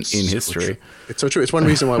advances in history. It's so true. It's one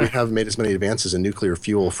reason why we haven't made as many advances in nuclear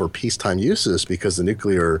fuel for peacetime uses, because the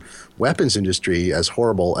nuclear weapons industry, as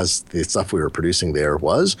horrible as the stuff we were producing there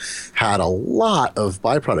was, had a lot of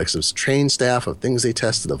byproducts of trained staff, of things they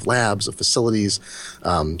tested, of labs, of facilities.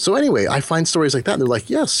 So anyway, I find stories like that, and they're like,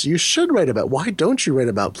 yes, you should write about. Why don't you write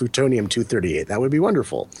about plutonium-238? That would be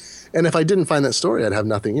wonderful. And if I didn't find that story, I'd have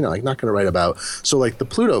nothing, I'm not going to write about. So like the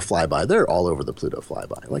Pluto flyby, they're all over the Pluto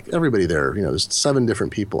flyby. Like everybody there, there's 7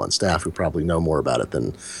 different people on staff who probably know more about it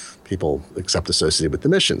than people except associated with the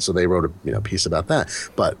mission. So they wrote a piece about that.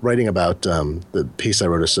 But writing about the piece I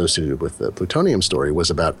wrote associated with the plutonium story was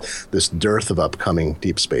about this dearth of upcoming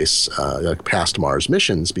deep space, past Mars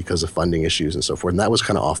missions because of funding issues and so forth. And that was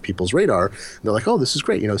kind of off people's radar. And they're like, oh, this is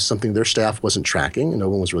great. Something their staff wasn't tracking and no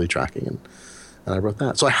one was really tracking. And I wrote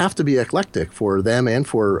that. So I have to be eclectic for them and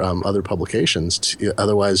for other publications.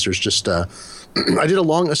 Otherwise, there's just I did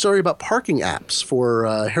a story about parking apps for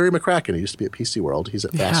Harry McCracken. He used to be at PC World. He's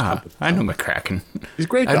at Fast Company. I know McCracken. He's a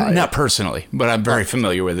great guy. Not personally, but I'm very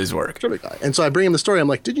familiar with his work. Terrific guy. And so I bring him the story. I'm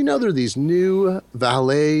like, did you know there are these new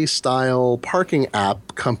valet-style parking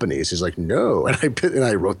app companies? He's like, no. And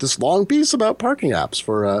I wrote this long piece about parking apps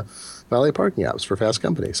for valet parking apps for Fast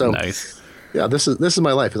Company. So nice. Yeah, this is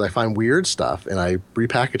my life. Is I find weird stuff and I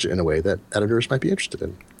repackage it in a way that editors might be interested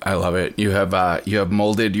in. I love it. You have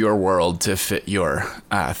molded your world to fit your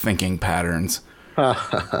thinking patterns.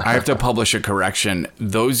 I have to publish a correction.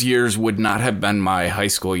 Those years would not have been my high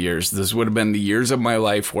school years. This would have been the years of my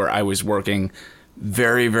life where I was working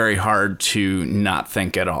very, very hard to not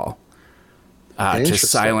think at all, to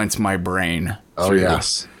silence my brain. Oh,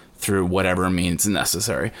 yes. Through whatever means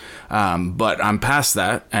necessary. But I'm past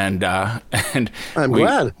that, and I'm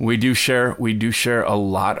glad. We do share a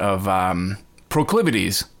lot of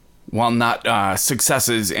proclivities, while not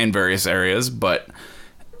successes in various areas, but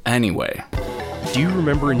anyway. Do you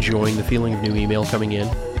remember enjoying the feeling of new email coming in?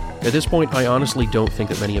 At this point, I honestly don't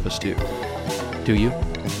think that many of us do. Do you?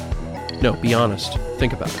 No, be honest.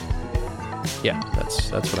 Think about it. Yeah,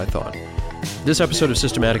 that's what I thought. This episode of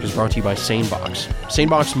Systematic is brought to you by SaneBox.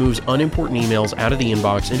 SaneBox moves unimportant emails out of the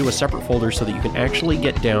inbox into a separate folder so that you can actually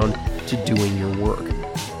get down to doing your work.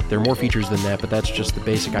 There are more features than that, but that's just the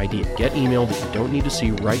basic idea. Get email that you don't need to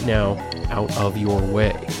see right now out of your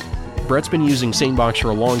way. Brett's been using SaneBox for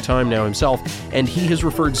a long time now himself, and he has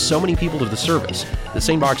referred so many people to the service that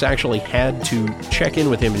SaneBox actually had to check in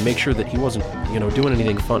with him and make sure that he wasn't, doing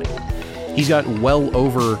anything funny. He's got well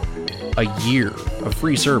over a year of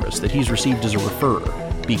free service that he's received as a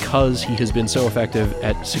referrer because he has been so effective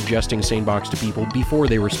at suggesting SaneBox to people before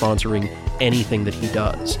they were sponsoring anything that he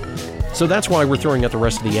does. So that's why we're throwing out the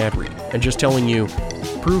rest of the ad read and just telling you,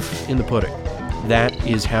 proof in the pudding. That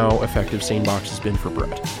is how effective SaneBox has been for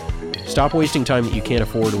Brett. Stop wasting time that you can't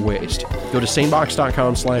afford to waste. Go to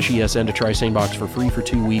sanebox.com/ESN to try SaneBox for free for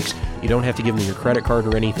 2 weeks. You don't have to give them your credit card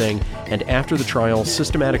or anything. And after the trial,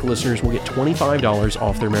 Systematic listeners will get $25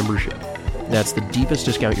 off their membership. That's the deepest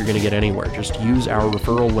discount you're going to get anywhere. Just use our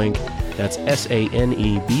referral link. That's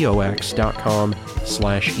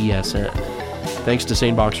sanebox.com/ESN. Thanks to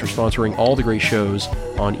SaneBox for sponsoring all the great shows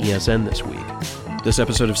on ESN this week. This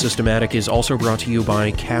episode of Systematic is also brought to you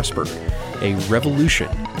by Casper, a revolution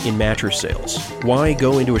in mattress sales. Why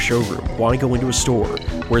go into a showroom? Why go into a store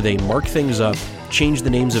where they mark things up, change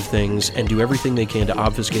the names of things, and do everything they can to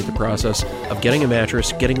obfuscate the process of getting a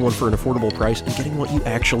mattress, getting one for an affordable price, and getting what you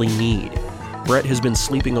actually need? Brett has been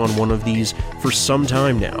sleeping on one of these for some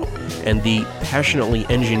time now, and the passionately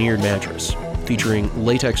engineered mattress, featuring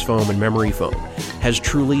latex foam and memory foam, has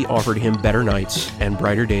truly offered him better nights and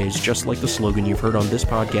brighter days, just like the slogan you've heard on this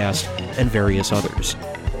podcast and various others.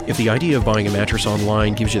 If the idea of buying a mattress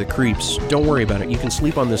online gives you the creeps, don't worry about it. You can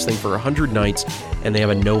sleep on this thing for 100 nights, and they have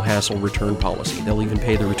a no-hassle return policy. They'll even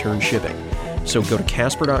pay the return shipping. So go to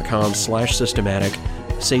casper.com/systematic,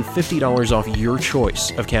 save $50 off your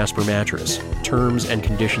choice of Casper mattress. Terms and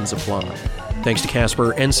conditions apply. Thanks to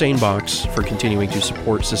Casper and SaneBox for continuing to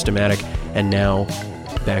support Systematic. And now,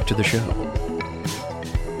 back to the show.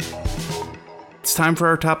 It's time for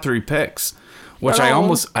our top 3 picks, which I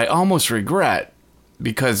almost regret,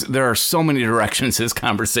 because there are so many directions this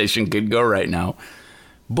conversation could go right now.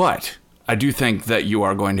 But I do think that you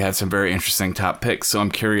are going to have some very interesting top picks, so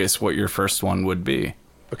I'm curious what your first one would be.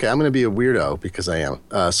 Okay, I'm going to be a weirdo because I am.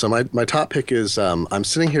 So my top pick is I'm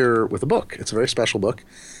sitting here with a book. It's a very special book.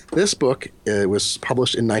 This book was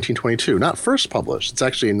published in 1922. Not first published. It's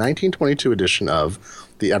actually a 1922 edition of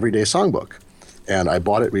the Everyday Songbook. And I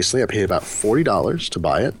bought it recently. I paid about $40 to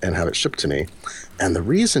buy it and have it shipped to me. And the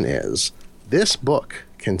reason is this book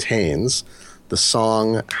contains the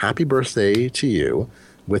song Happy Birthday to You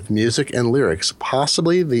with music and lyrics,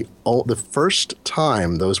 possibly the first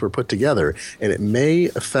time those were put together. And it may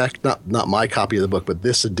affect, not my copy of the book, but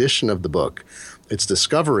this edition of the book, its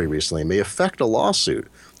discovery recently, may affect a lawsuit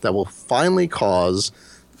that will finally cause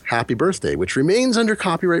Happy Birthday, which remains under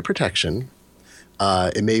copyright protection.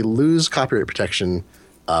 It may lose copyright protection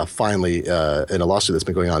finally in a lawsuit that's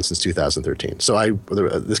been going on since 2013. So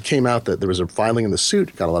this came out that there was a filing in the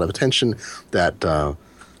suit, got a lot of attention, that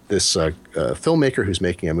this filmmaker who's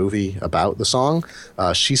making a movie about the song,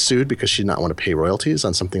 she sued because she did not want to pay royalties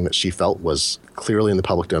on something that she felt was clearly in the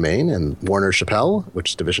public domain. And Warner Chappell, which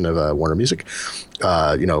is a division of Warner Music,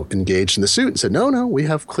 engaged in the suit and said, no, we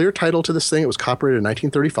have clear title to this thing. It was copyrighted in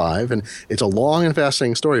 1935, and it's a long and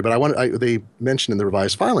fascinating story. But they mentioned in the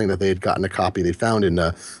revised filing that they had gotten a copy. They found in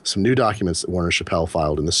some new documents that Warner Chappell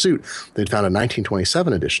filed in the suit, they'd found a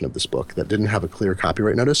 1927 edition of this book that didn't have a clear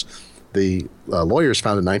copyright notice. The lawyers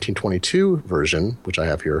found a 1922 version, which I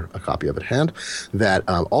have here a copy of at hand, that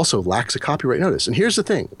also lacks a copyright notice. And here's the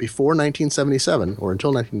thing. Before 1977, or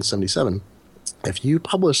until 1977, if you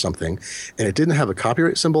published something and it didn't have a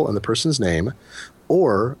copyright symbol and the person's name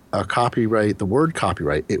or a copyright, the word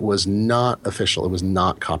copyright, it was not official. It was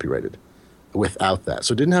not copyrighted without that.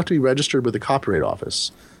 So it didn't have to be registered with the Copyright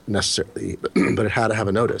Office necessarily, but it had to have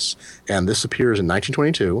a notice. And this appears in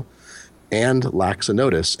 1922. And lacks a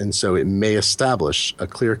notice, and so it may establish a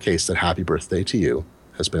clear case that Happy Birthday to You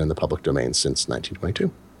has been in the public domain since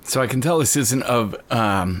 1922. So I can tell this isn't of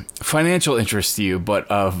financial interest to you, but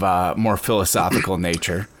of more philosophical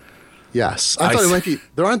nature. Yes. I thought it might be.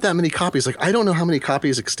 There aren't that many copies. Like, I don't know how many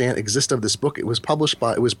copies exist of this book. It was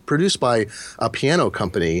produced by a piano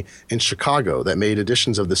company in Chicago that made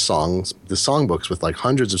editions of the songbooks with like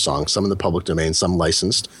hundreds of songs, some in the public domain, some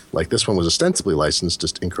licensed. Like this one was ostensibly licensed,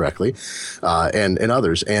 just incorrectly, and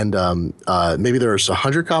others. And maybe there's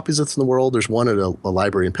 100 copies of this in the world. There's one at a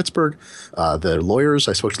library in Pittsburgh. The lawyers,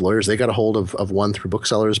 I spoke to lawyers, they got a hold of one through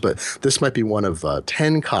booksellers, but this might be one of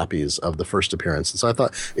 10 copies of the first appearance. And so I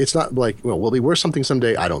thought it's not like, well, will it be worth something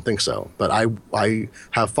someday? I don't think so. But I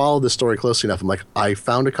have followed this story closely enough. I'm like, I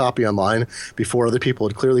found a copy online before other people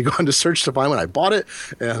had clearly gone to search to find one. I bought it,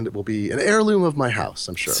 and it will be an heirloom of my house,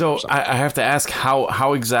 I'm sure. So I have to ask,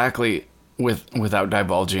 how exactly, without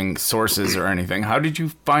divulging sources or anything, how did you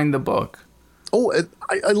find the book? Oh,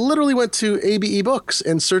 I literally went to ABE Books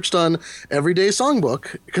and searched on Everyday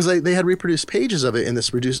Songbook because they had reproduced pages of it in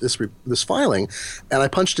this filing, and I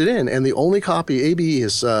punched it in. And the only copy, ABE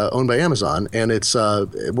is owned by Amazon, and it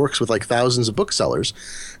works with like thousands of booksellers,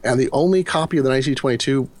 and the only copy of the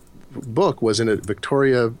 1922 book was in a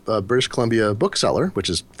Victoria, British Columbia bookseller, which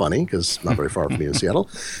is funny because not very far from me in Seattle.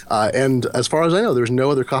 And as far as I know, there's no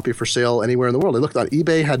other copy for sale anywhere in the world. I looked on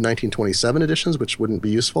eBay, had 1927 editions, which wouldn't be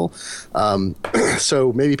useful.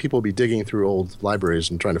 So maybe people will be digging through old libraries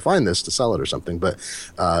and trying to find this to sell it or something. But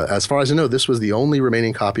as far as I know, this was the only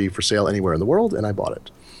remaining copy for sale anywhere in the world, and I bought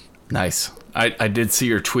it. Nice. I did see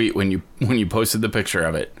your tweet when you posted the picture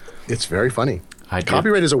of it. It's very funny.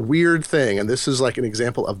 Copyright is a weird thing, and this is like an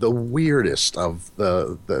example of the weirdest of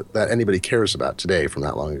that anybody cares about today from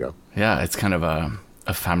that long ago. Yeah, it's kind of a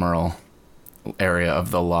ephemeral area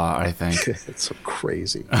of the law, I think. It's so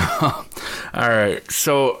crazy. All right,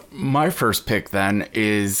 so my first pick then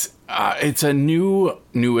is it's a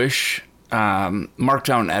newish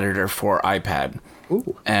Markdown editor for iPad.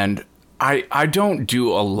 Ooh. And I don't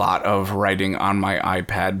do a lot of writing on my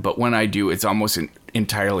iPad, but when I do, it's almost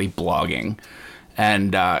entirely blogging.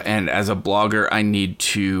 And as a blogger, I need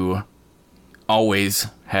to always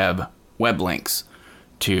have web links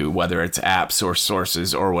to whether it's apps or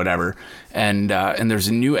sources or whatever. And there's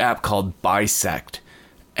a new app called Bisect,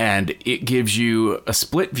 and it gives you a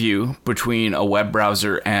split view between a web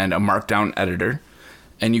browser and a Markdown editor.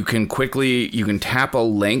 And you can tap a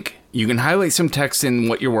link. You can highlight some text in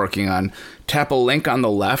what you're working on, tap a link on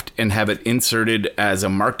the left, and have it inserted as a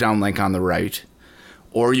Markdown link on the right.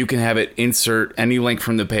 Or you can have it insert any link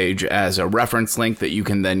from the page as a reference link that you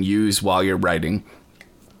can then use while you're writing.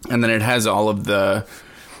 And then it has all of the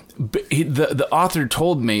author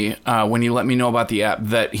told me when he let me know about the app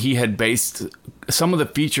that he had based some of the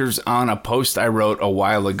features on a post I wrote a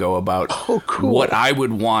while ago about what I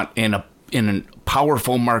would want in a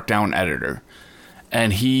powerful Markdown editor.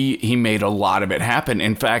 And he made a lot of it happen.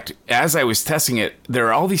 In fact, as I was testing it, there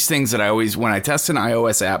are all these things that I always, when I test an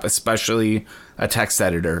iOS app, especially a text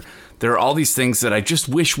editor, there are all these things that I just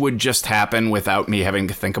wish would just happen without me having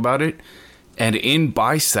to think about it. And in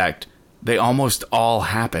Bisect, they almost all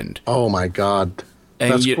happened. Oh my God.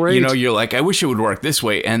 And That's great. You're like, I wish it would work this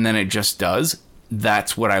way. And then it just does.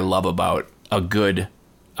 That's what I love about a good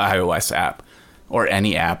iOS app. or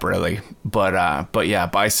any app really. But yeah,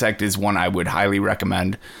 Bisect is one I would highly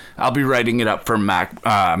recommend. I'll be writing it up for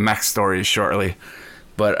Mac Stories shortly,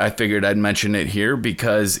 but I figured I'd mention it here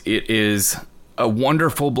because it is a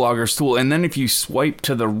wonderful blogger's tool. And then if you swipe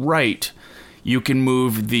to the right, you can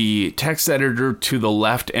move the text editor to the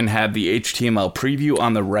left and have the HTML preview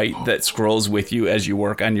on the right that scrolls with you as you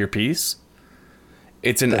work on your piece.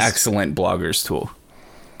 It's an excellent blogger's tool.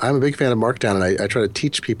 I'm a big fan of Markdown, and I try to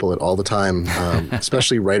teach people it all the time,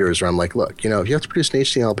 especially writers, where I'm like, look, if you have to produce an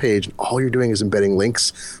HTML page, and all you're doing is embedding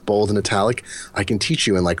links, bold and italic, I can teach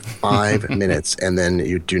you in like 5 minutes, and then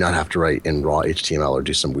you do not have to write in raw HTML or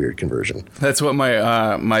do some weird conversion. That's what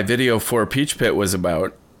my video for Peach Pit was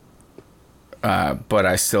about. But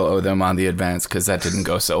I still owe them on the advance because that didn't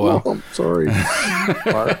go so well. Oh, I'm sorry.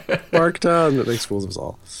 Markdown, that makes fools of us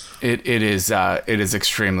all. It is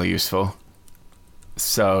extremely useful.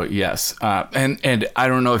 So yes, and I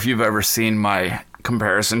don't know if you've ever seen my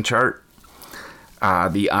comparison chart,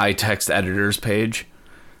 the iText editors page.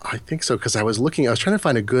 I think so, because I was trying to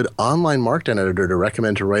find a good online Markdown editor to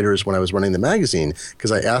recommend to writers when I was running the magazine,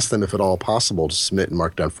 because I asked them if at all possible to submit in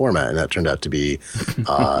Markdown format, and that turned out to be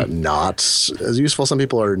not as useful. Some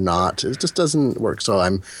people are not. It just doesn't work. So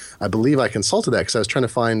I believe I consulted that because I was trying to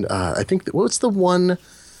find, I think, what's the one?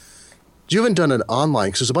 You haven't done an online,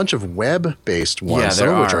 because there's a bunch of web-based ones, yeah, some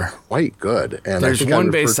of which are quite good. And there's one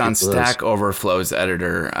based on Stack Overflow's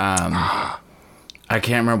editor. I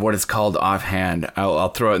can't remember what it's called offhand. I'll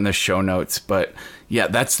throw it in the show notes. But yeah,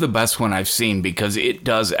 that's the best one I've seen because it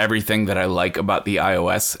does everything that I like about the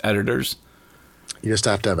iOS editors. You just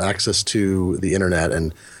have to have access to the internet.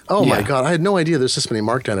 And my God, I had no idea there's this many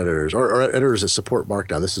Markdown editors or editors that support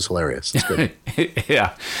Markdown. This is hilarious. It's good.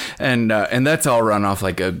 Yeah. And that's all run off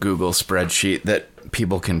like a Google spreadsheet that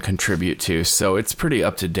people can contribute to. So it's pretty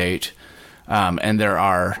up to date. And there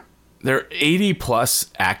are 80 plus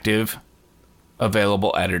active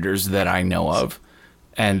available editors that I know of,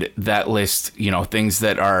 and that list, things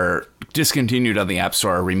that are discontinued on the App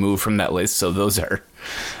Store are removed from that list, so those are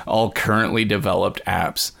all currently developed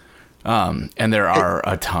apps, and there are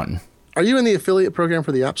a ton. Are you in the affiliate program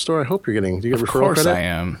for the App Store? I hope you're getting. Do you get referral credit? Of course I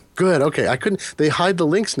am. Good. Okay. I couldn't. They hide the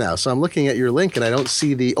links now, so I'm looking at your link and I don't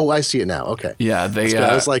see the. Oh, I see it now. Okay. Yeah, they.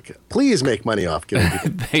 I was like, please make money off giving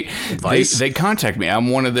people advice. They contact me. I'm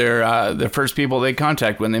one of their the first people they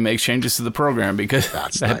contact when they make changes to the program because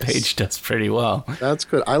that page does pretty well. That's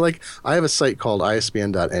good. I have a site called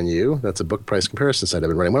ISBN.NU. That's a book price comparison site I've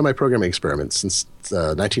been running. One of my programming experiments since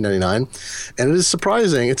 1999, and it is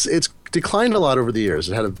surprising. It's declined a lot over the years.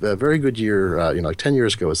 It had a very good year, like 10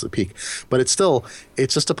 years ago was the peak. But it's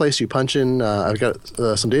just a place you punch in. I've got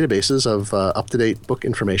some databases of up-to-date book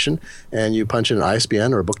information, and you punch in an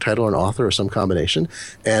ISBN or a book title or an author or some combination,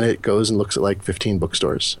 and it goes and looks at like 15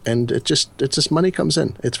 bookstores. And it's just money comes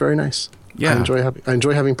in. It's very nice. Yeah, I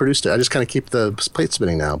enjoy having produced it. I just kind of keep the plate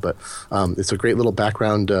spinning now, but it's a great little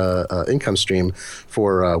background income stream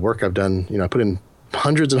for work I've done. I put in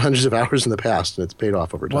hundreds and hundreds of hours in the past, and it's paid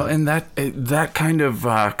off over time. Well, and that kind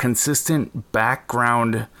of consistent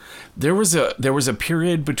background, there was a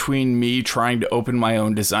period between me trying to open my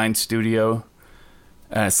own design studio /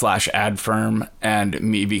 ad firm and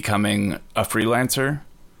me becoming a freelancer,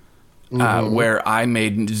 where I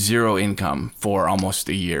made zero income for almost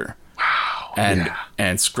a year. Wow.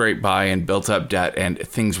 And scraped by and built up debt, and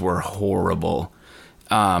things were horrible.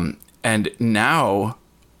 And now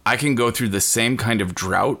I can go through the same kind of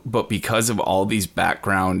drought, but because of all these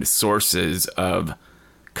background sources of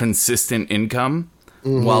consistent income,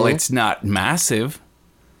 while it's not massive,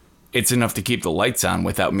 it's enough to keep the lights on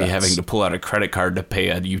without me having to pull out a credit card to pay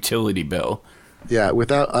a utility bill. Yeah,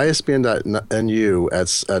 without ISBN.NU at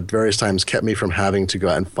various times kept me from having to go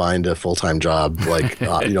out and find a full-time job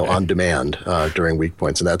on demand during week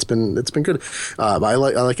points, and it's been good. I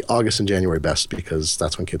like August and January best because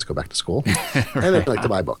that's when kids go back to school, and they like to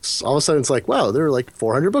buy books. All of a sudden, it's like, wow, there are like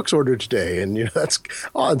 400 books ordered today, and that's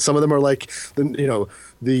odd. Some of them are like the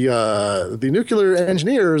Nuclear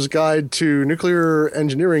Engineer's Guide to Nuclear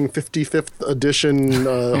Engineering 55th edition,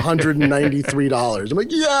 $193. I'm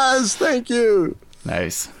like, yes, thank you.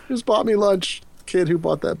 Nice. Just bought me lunch. Kid who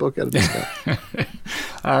bought that book at a discount.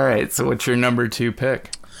 All right. So what's your number 2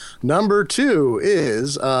 pick? Number 2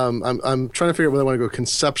 is I'm trying to figure out whether I want to go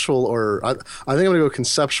conceptual or I think I'm going to go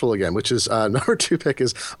conceptual again, which is number 2 pick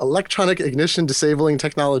is electronic ignition disabling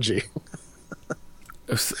technology.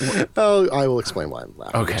 Oh, I will explain why I'm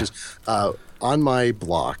laughing. Okay. Which is, on my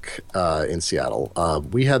block in Seattle,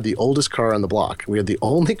 we had the oldest car on the block. We had the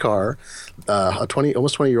only car,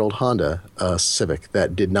 almost 20-year-old Honda Civic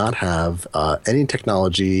that did not have any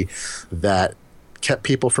technology that kept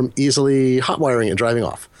people from easily hot wiring and driving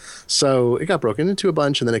off. So it got broken into a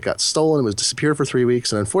bunch, and then it got stolen and was disappeared for 3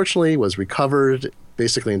 weeks, and unfortunately was recovered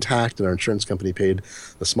basically intact, and our insurance company paid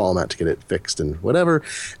a small amount to get it fixed and whatever.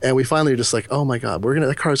 And we finally were just like, oh my God,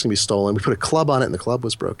 the car's gonna be stolen. We put a club on it, and the club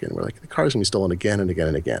was broken. We're like, the car's gonna be stolen again and again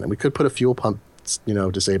and again. And we could put a fuel pump,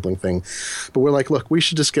 disabling thing, but we're like, look, we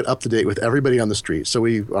should just get up to date with everybody on the street. So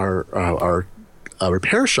our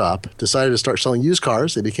repair shop decided to start selling used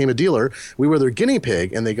cars. They became a dealer. We were their guinea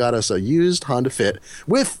pig, and they got us a used Honda Fit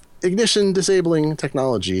with ignition disabling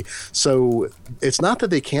technology. So it's not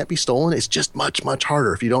that they can't be stolen. It's just much, much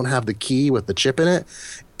harder. If you don't have the key with the chip in it,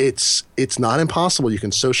 it's not impossible. You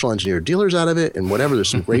can social engineer dealers out of it and whatever. There's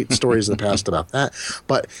some great stories in the past about that.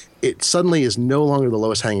 But it suddenly is no longer the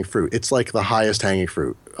lowest hanging fruit. It's like the highest hanging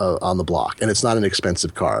fruit on the block. And it's not an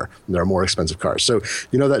expensive car. There are more expensive cars. So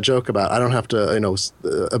that joke about I don't have to,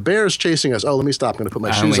 a bear is chasing us. Oh, let me stop. I'm going to put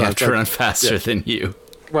my shoes on. I only have to run faster than you.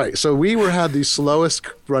 Right. So we had the slowest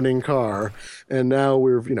running car, and now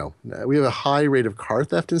we have a high rate of car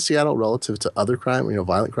theft in Seattle relative to other crime.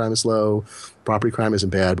 Violent crime is low, property crime isn't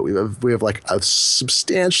bad, but we have like a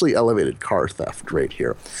substantially elevated car theft rate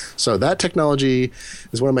here. So that technology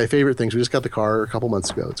is one of my favorite things. We just got the car a couple months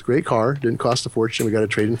ago. It's a great car. Didn't cost a fortune. We got a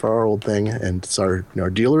trade in for our old thing, and it's our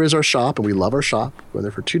dealer is our shop, and we love our shop. We've been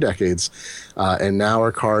there for 2 decades, and now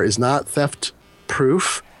our car is not theft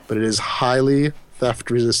proof, but it is highly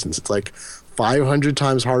theft resistance. It's like 500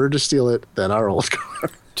 times harder to steal it than our old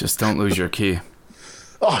car. Just don't lose your key.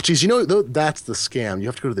 Oh, geez. That's the scam. You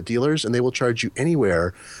have to go to the dealers, and they will charge you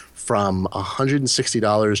anywhere from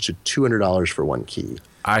 $160 to $200 for one key.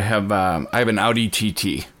 I have an Audi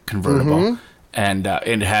TT convertible, and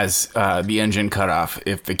it has the engine cut off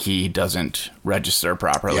if the key doesn't register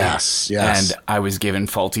properly. Yes. And I was given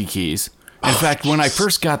faulty keys. In fact, when I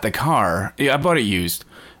first got the car, I bought it used,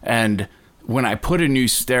 and when I put a new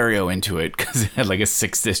stereo into it, because it had like a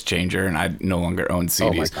 6-disc changer, and I no longer own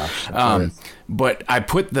CDs. Oh my gosh! But I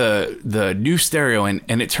put the new stereo in,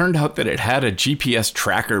 and it turned out that it had a GPS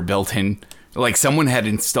tracker built in. Like someone had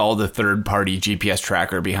installed a third-party GPS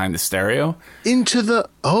tracker behind the stereo.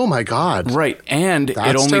 Oh my God! Right, and That's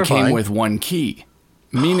it only terrifying. came with one key,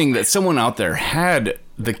 meaning that someone out there had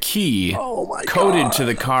the key coded to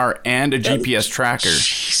the car and a GPS tracker.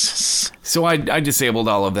 Jesus. So I disabled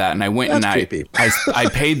all of that, and I went That's and creepy. I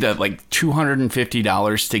paid the like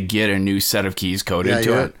 $250 to get a new set of keys coded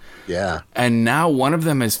to it. Yeah. And now one of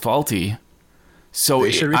them is faulty. So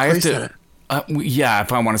They should I have replace to. that.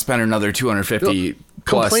 If I want to spend another $250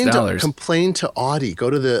 plus dollars. Complain to Audi. Go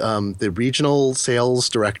to the regional sales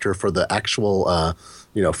director for the actual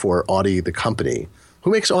for Audi the company.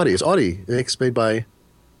 Who makes Audi? It's Audi. It's made by.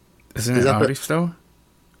 Isn't it Audi still?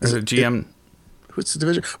 Is it GM? Who's the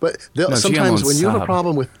division? But GM sometimes owns when you have a Saab.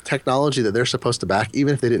 problem with technology that they're supposed to back,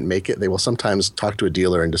 even if they didn't make it, they will sometimes talk to a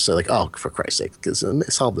dealer and just say like, "Oh, for Christ's sake,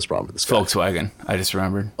 solve this problem for this guy." Volkswagen. I just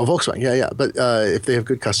remembered. Oh, Volkswagen, yeah. But if they have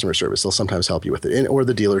good customer service, they'll sometimes help you with it, or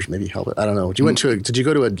the dealers maybe help it. I don't know. Did you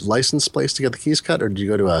go to a licensed place to get the keys cut, or did you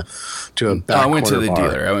go to a back I went to corner the bar?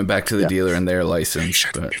 dealer. I went back to the dealer, and they're licensed. They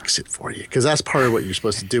should but- fix it for you, because that's part of what you're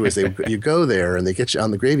supposed to do. Is you go there and they get you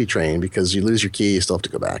on the gravy train because you lose your key, you still have to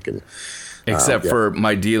go back and. Except for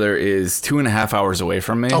my dealer is 2.5 hours away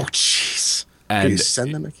from me. Oh, jeez. And do you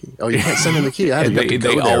send them a key? Oh, you can't send them a key. You have to go they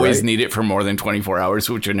there, always right? need it for more than 24 hours,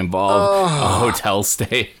 which would involve a hotel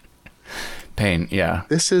stay. Pain, yeah.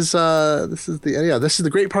 This is the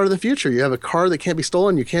great part of the future. You have a car that can't be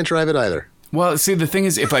stolen. You can't drive it either. Well, see, the thing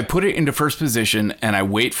is, if I put it into first position and I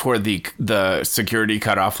wait for the security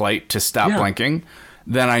cutoff light to stop blinking,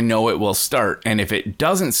 then I know it will start. And if it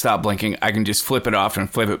doesn't stop blinking, I can just flip it off and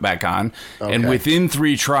flip it back on. Okay. And within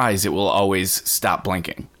 3 tries, it will always stop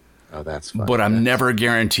blinking. Oh, that's fun. But I'm never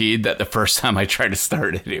guaranteed that the first time I try to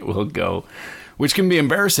start it, it will go. Which can be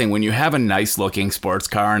embarrassing when you have a nice-looking sports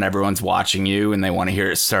car and everyone's watching you and they want to hear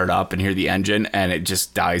it start up and hear the engine and it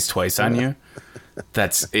just dies twice on you.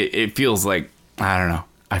 It feels like, I don't know.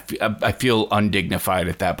 I feel undignified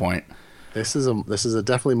at that point. This is a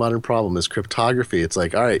definitely modern problem, is cryptography. It's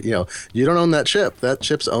like, all right, you don't own that chip. That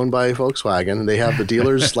chip's owned by Volkswagen. They have the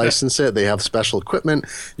dealers license it. They have special equipment.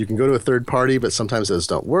 You can go to a third party, but sometimes those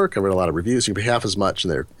don't work. I read a lot of reviews. You pay half as much,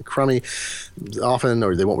 and they're crummy often,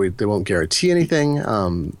 or they won't guarantee anything.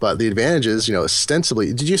 But the advantage is,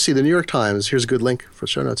 ostensibly, did you see the New York Times? Here's a good link for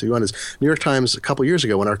show notes if you want. Is New York Times a couple years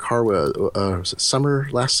ago when our car was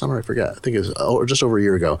last summer? I forget. I think it was just over a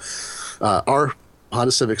year ago. Our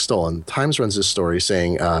Honda Civic stolen. Times runs this story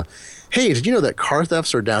saying, hey, did you know that car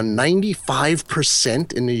thefts are down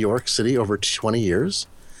 95% in New York City over 20 years?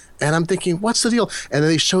 And I'm thinking, what's the deal? And then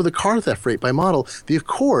they show the car theft rate by model. The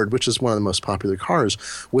Accord, which is one of the most popular cars,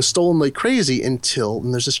 was stolen like crazy and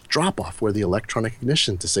there's this drop off where the electronic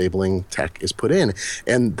ignition disabling tech is put in.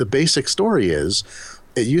 And the basic story is,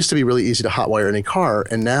 it used to be really easy to hotwire any car,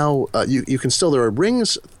 and now you can still. There are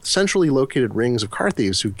rings, centrally located rings of car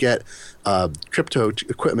thieves who get crypto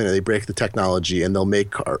equipment, and they break the technology, and they'll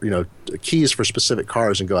make keys for specific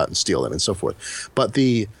cars and go out and steal them and so forth. But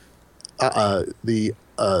the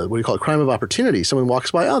what do you call it? Crime of opportunity. Someone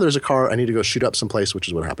walks by, oh, there's a car. I need to go shoot up someplace, which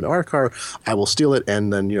is what happened to our car. I will steal it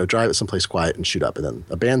and then drive it someplace quiet and shoot up and then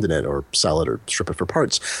abandon it or sell it or strip it for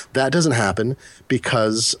parts. That doesn't happen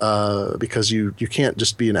because you can't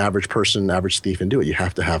just be an average person, average thief and do it. You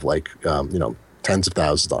have to have tens of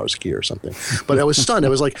thousands of dollars a key or something. But I was stunned. I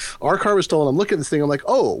was like, our car was stolen. I'm looking at this thing. I'm like,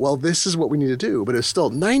 oh, well, this is what we need to do. But it's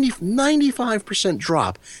still 95%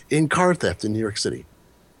 drop in car theft in New York City.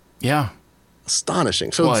 Yeah.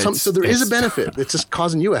 Astonishing. So, so there is a benefit. It's just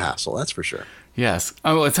causing you a hassle. That's for sure. Yes.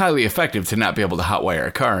 Oh, well, it's highly effective to not be able to hotwire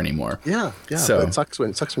a car anymore. Yeah. So, but it sucks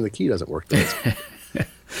when the key doesn't work.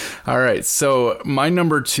 All right. So my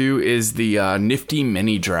number 2 is the Nifty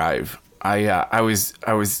Mini Drive. I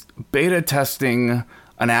was beta testing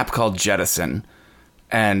an app called Jettison,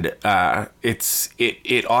 and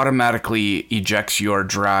it automatically ejects your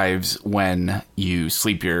drives when you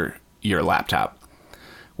sleep your laptop,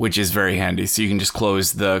 which is very handy. So you can just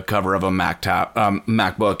close the cover of a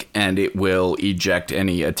MacBook, and it will eject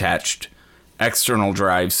any attached external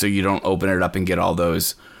drives, so you don't open it up and get all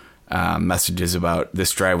those messages about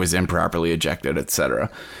this drive was improperly ejected,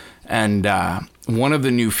 etc. And one of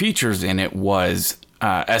the new features in it was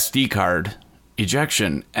SD card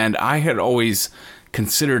ejection, and I had always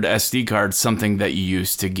considered SD cards something that you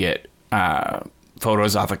use to get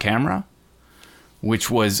photos off a camera, which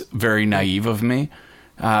was very naive of me.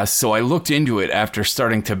 So I looked into it after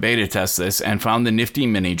starting to beta test this and found the Nifty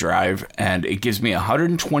Mini Drive, and it gives me a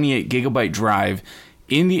 128 gigabyte drive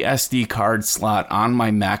in the SD card slot on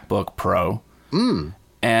my MacBook Pro.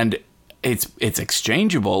 And it's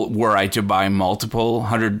exchangeable were I to buy multiple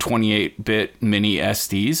 128-bit mini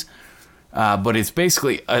SDs. But it's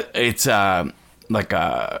basically like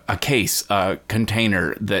a case, a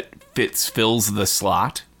container that fills the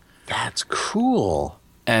slot. That's cool.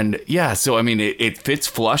 And yeah, so I mean, it fits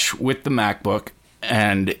flush with the MacBook,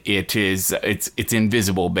 and it's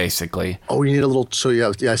invisible basically. Oh, you need a little. So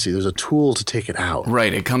yeah, I see. There's a tool to take it out.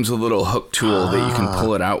 Right. It comes with a little hook tool that you can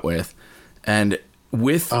pull it out with, and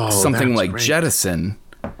with something like great. Jettison,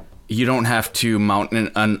 you don't have to mount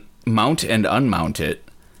and unmount it.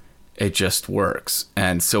 It just works,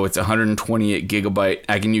 and so it's 128 gigabyte.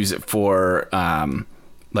 I can use it for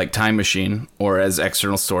like Time Machine or as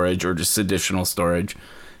external storage or just additional storage.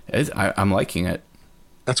 I'm liking it.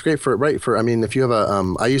 That's great I mean, if you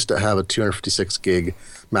have I used to have a 256 gig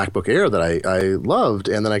MacBook Air that I loved,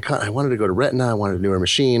 and then I wanted to go to Retina. I wanted a newer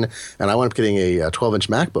machine, and I wound up getting a 12-inch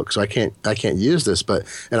MacBook, so I can't use this. But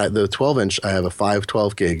the 12-inch, I have a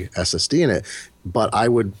 512 gig SSD in it. But I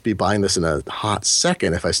would be buying this in a hot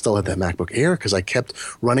second if I still had that MacBook Air, because I kept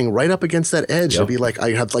running right up against that edge. Yep. It'd be like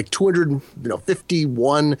I had like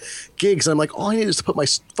 251 gigs. And I'm like, all I need is to put my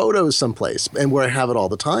photos someplace, and where I have it all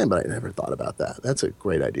the time. But I never thought about that. That's a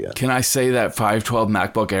great idea. Can I say that 512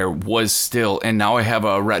 MacBook Air was still, and now I have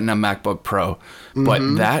a Retina MacBook Pro, but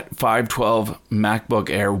that 512 MacBook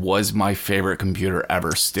Air was my favorite computer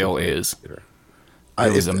ever, still is. I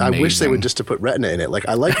wish they would just to put Retina in it. Like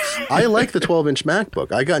I like the 12-inch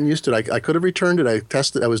MacBook. I gotten used to it. I could have returned it. I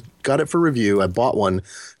tested. Got it for review. I bought one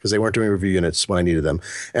because they weren't doing review units when I needed them,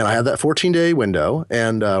 and I had that 14-day window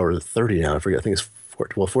and or 30 now. I forget. I think it's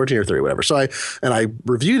 14 or 30, whatever. So I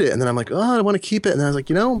reviewed it, and then I'm like, oh, I want to keep it. And then I was like,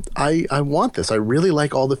 I want this. I really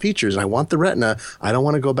like all the features, and I want the Retina. I don't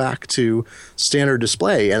want to go back to standard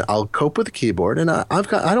display, and I'll cope with the keyboard. And I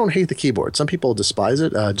don't hate the keyboard. Some people despise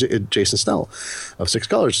it. Jason Snell of Six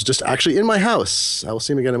Colors is just actually in my house. I will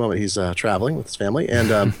see him again in a moment. He's traveling with his family,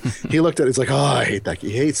 and he looked at it. He's like, oh, I hate that. He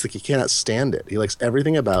hates he cannot stand it. He likes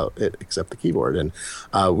everything about it except the keyboard. And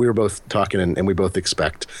we were both talking, and we both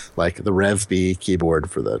expect like the Rev B keyboard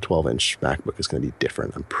for the 12-inch MacBook is going to be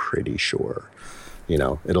different. I'm pretty sure.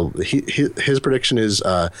 His prediction is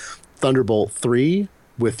Thunderbolt 3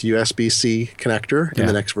 with USB-C connector in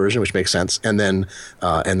the next version, which makes sense, and then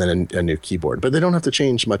a new keyboard. But they don't have to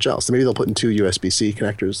change much else. Maybe they'll put in 2 USB-C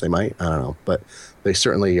connectors. They might. I don't know. But they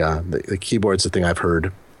certainly the keyboard's the thing I've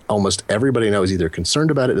heard. Almost everybody I know is either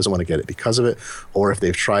concerned about it, doesn't want to get it because of it, or if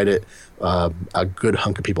they've tried it, a good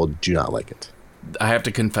hunk of people do not like it. I have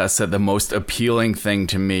to confess that the most appealing thing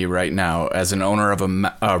to me right now, as an owner of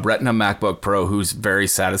a Retina MacBook Pro who's very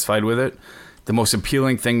satisfied with it, The most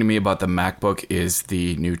appealing thing to me about the MacBook is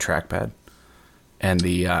the new trackpad and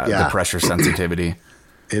the pressure sensitivity.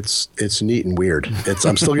 It's neat and weird.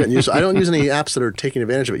 I'm still getting used to it. I don't use any apps that are taking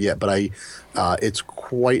advantage of it yet, but it's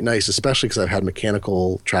quite nice, especially because I've had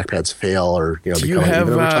mechanical trackpads fail or become even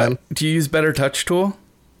over time. Do you use Better Touch Tool?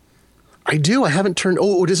 I do. I haven't turned.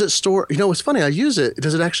 Oh, does it store? It's funny. I use it.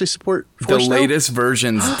 Does it actually support Force The latest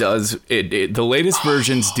versions does it. The latest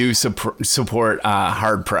versions do support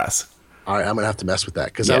hard press. All right, I'm gonna have to mess with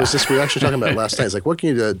that because we were actually talking about it last night. It's like, what can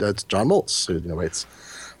you do? That's John Moltz, who writes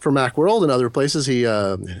for Macworld and other places. He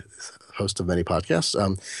host of many podcasts.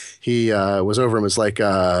 He was over and was like,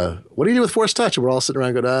 what do you do with Force Touch? And we're all sitting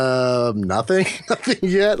around going, nothing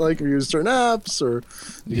yet. Like, we use certain apps or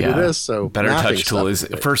you do this. So Better Touch Tool is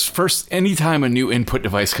first. Anytime a new input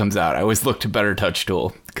device comes out, I always look to Better Touch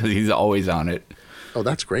Tool because he's always on it. Oh,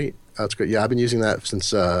 that's great. That's great. Yeah, I've been using that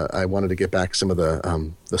since I wanted to get back some of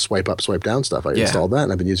the swipe up, swipe down stuff. I installed that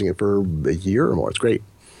and I've been using it for a year or more. It's great.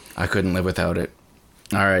 I couldn't live without it.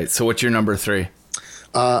 All right. So what's your number 3?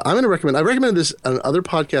 I'm going to recommend. I recommended this on other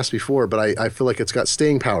podcasts before, but I feel like it's got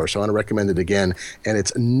staying power, so I want to recommend it again. And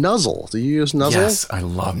it's Nuzzle. Do you use Nuzzle? Yes, I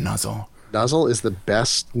love Nuzzle. Nuzzle is the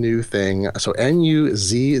best new thing. So Nuzzzel,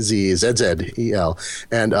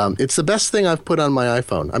 and it's the best thing I've put on my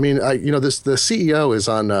iPhone. I mean, the CEO is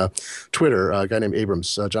on Twitter, a guy named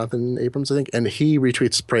Abrams, Jonathan Abrams, I think, and he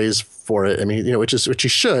retweets praise for it. I mean, which he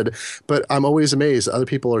should. But I'm always amazed. Other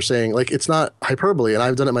people are saying like it's not hyperbole, and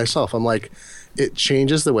I've done it myself. I'm like, it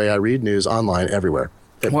changes the way I read news online everywhere.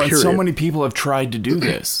 Well, so many people have tried to do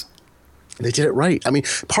this. They did it right. I mean,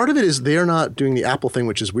 part of it is they're not doing the Apple thing,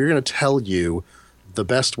 which is we're going to tell you the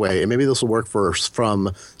best way, and maybe this will work from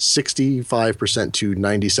 65% to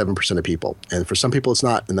 97% of people. And for some people it's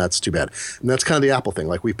not, and that's too bad. And that's kind of the Apple thing.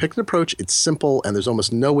 Like, we picked an approach, it's simple, and there's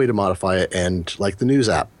almost no way to modify it. And like the news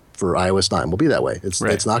app for iOS 9 will be that way.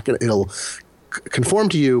 It's not going to, it'll conform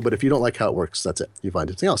to you, but if you don't like how it works, that's it. You find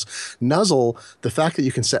something else. Nuzzle, the fact that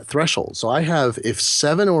you can set thresholds. So I have, if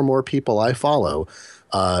 7 or more people I follow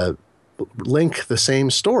link the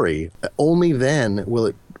same story, only then will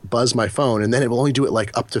it buzz my phone, and then it will only do it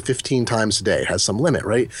like up to 15 times a day. It has some limit,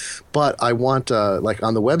 right? But I want like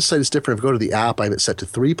on the website it's different. If I go to the app, I have it set to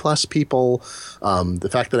 3+ people. The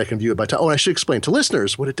fact that I can view it by time. Oh, and I should explain to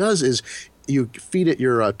listeners what it does is you feed it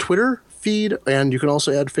your Twitter feed, and you can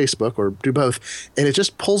also add Facebook or do both, and it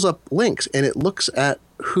just pulls up links and it looks at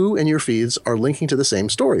who in your feeds are linking to the same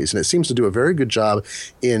stories, and it seems to do a very good job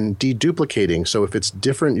in deduplicating. So if it's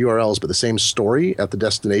different URLs but the same story at the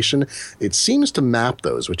destination, it seems to map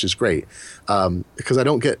those, which is great, because I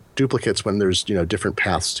don't get duplicates when there's different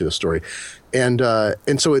paths to a story. And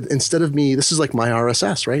so instead of me, this is like my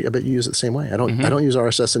RSS, right? I bet you use it the same way. I don't use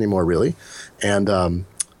RSS anymore, really, and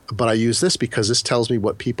but I use this because this tells me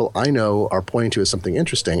what people I know are pointing to as something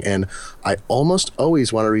interesting. And I almost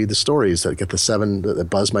always want to read the stories that get the 7 that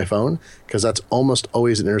buzz my phone, because that's almost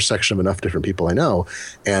always an intersection of enough different people I know.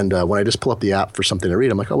 And when I just pull up the app for something to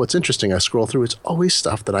read, I'm like, oh, what's interesting? I scroll through. It's always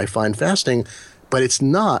stuff that I find fascinating, but it's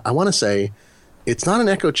not, I want to say, it's not an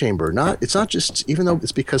echo chamber. It's not just, even though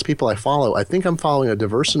it's because people I follow, I think I'm following a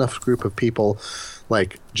diverse enough group of people,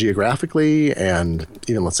 like geographically and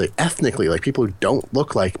even, let's say, ethnically, like people who don't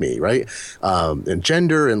look like me, right? And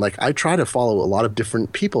gender, and like I try to follow a lot of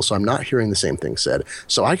different people, so I'm not hearing the same thing said.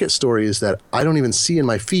 So I get stories that I don't even see in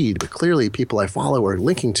my feed, but clearly people I follow are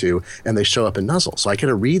linking to, and they show up in Nuzzle. So I get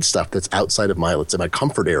to read stuff that's outside of my, let's say, my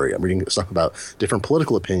comfort area. I'm reading stuff about different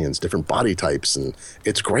political opinions, different body types, and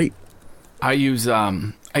it's great. I use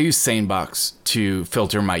SaneBox to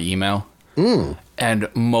filter my email. And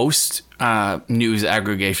most news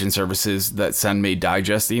aggregation services that send me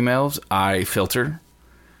digest emails, I filter.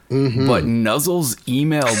 But Nuzzle's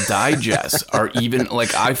email digests are even,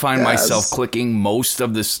 like, I find myself clicking most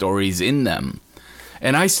of the stories in them.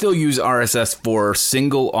 And I still use RSS for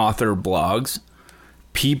single author blogs,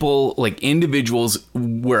 people, like individuals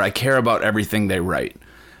where I care about everything they write.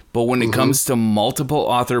 But when it comes to multiple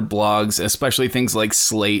author blogs, especially things like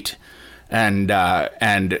Slate and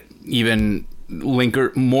even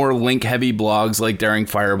more link-heavy blogs like Daring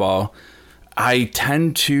Fireball, I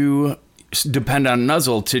tend to depend on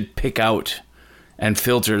Nuzzle to pick out and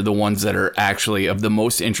filter the ones that are actually of the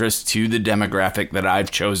most interest to the demographic that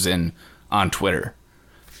I've chosen on Twitter.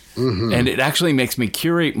 And it actually makes me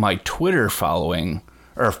curate my Twitter following,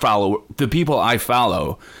 or follow the people I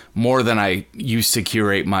follow, more than I used to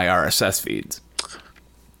curate my RSS feeds.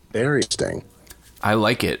 Very interesting. I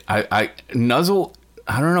like it. I Nuzzle,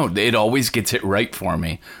 I don't know, it always gets it right for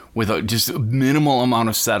me with just a minimal amount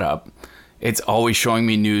of setup. It's always showing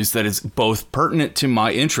me news that is both pertinent to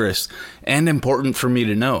my interests and important for me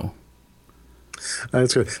to know.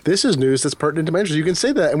 That's good. This is news that's pertinent to my interest. You can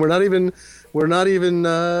say that, and we're not even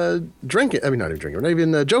drinking. I mean, not even drinking. We're not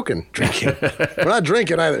even joking. Drinking. We're not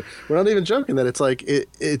drinking either. We're not even joking. That it's like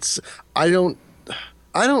it's. I don't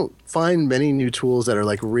find many new tools that are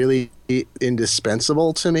like really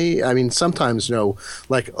indispensable to me. I mean, sometimes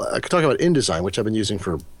like I could talk about InDesign, which I've been using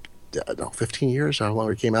for 15 years, how long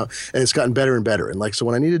it came out, and it's gotten better and better. And like, so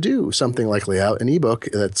when I need to do something like lay out an ebook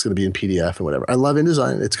that's going to be in PDF and whatever, I love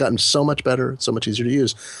InDesign. It's gotten so much better, so much easier to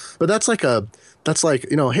use. But that's like,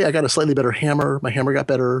 hey, I got a slightly better hammer. My hammer got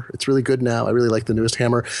better. It's really good now. I really like the newest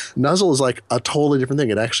hammer. Nuzzle is like a totally different thing.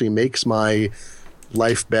 It actually makes my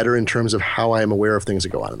life better in terms of how I am aware of things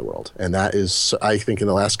that go on in the world. And that is, I think in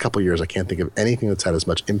the last couple of years, I can't think of anything that's had as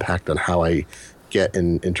much impact on how I get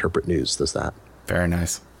and interpret news as that. Very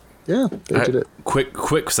nice. Yeah, they did it.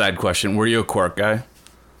 Quick side question. Were you a Quark guy?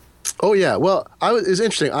 Oh, yeah. Well, it was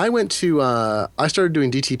interesting. I went to, I started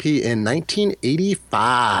doing DTP in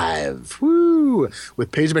 1985. Woo!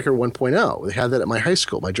 With PageMaker 1.0. They had that at my high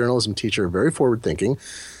school. My journalism teacher, very forward thinking.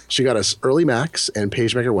 She got us early Macs and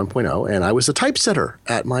PageMaker 1.0, and I was the typesetter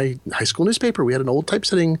at my high school newspaper. We had an old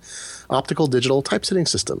typesetting, optical digital typesetting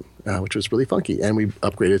system, which was really funky, and we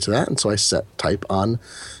upgraded to that. And so I set type on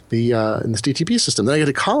the in this DTP system. Then I got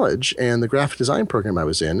to college, and the graphic design program I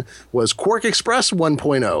was in was Quark Express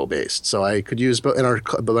 1.0 based. So I could use both. In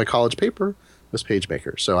my college paper was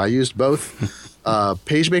PageMaker, so I used both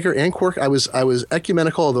PageMaker and Quark. I was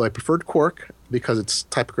ecumenical, although I preferred Quark because its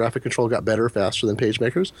typographic control got better faster than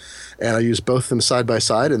PageMaker's, and I used both of them side by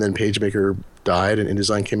side. And then PageMaker died, and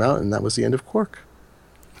InDesign came out, and that was the end of Quark.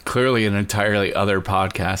 Clearly, an entirely other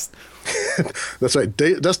podcast. That's right.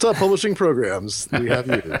 Desktop publishing programs we have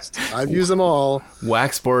used. I've used them all.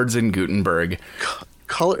 Waxboards and Gutenberg.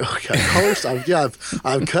 Colors. I've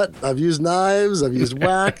used knives. I've used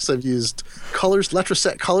wax. I've used colors.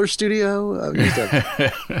 Letraset Color Studio. I've used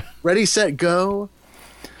Ready, Set, Go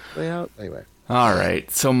layout. Anyway. All right.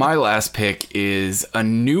 So my last pick is a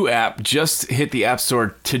new app just hit the App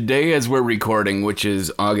Store today as we're recording, which is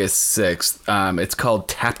August 6th. It's called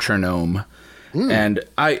Taptronome. And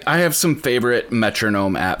I have some favorite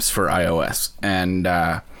metronome apps for iOS. And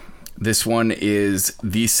this one is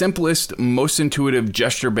the simplest, most intuitive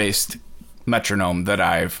gesture-based metronome that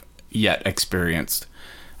I've yet experienced.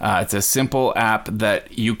 It's a simple app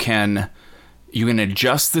that you can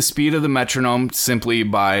adjust the speed of the metronome simply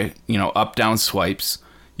by, up-down swipes.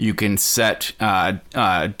 You can set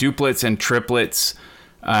duplets and triplets,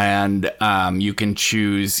 and you can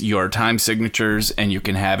choose your time signatures, and you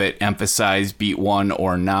can have it emphasize beat one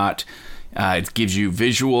or not. It gives you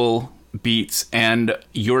visual beats and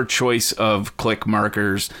your choice of click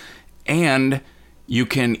markers, and you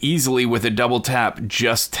can easily, with a double tap,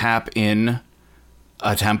 just tap in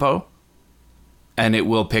a tempo, and it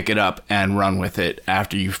will pick it up and run with it.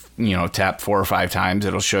 After you tap 4 or 5 times,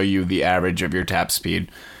 it'll show you the average of your tap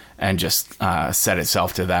speed and just set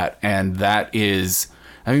itself to that. And that is,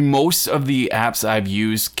 most of the apps I've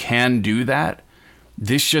used can do that.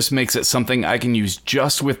 This just makes it something I can use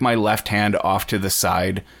just with my left hand off to the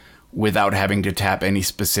side without having to tap any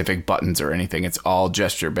specific buttons or anything. It's all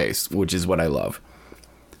gesture based, which is what I love.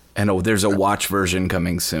 And there's a watch version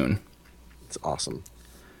coming soon. It's awesome.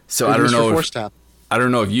 So I don't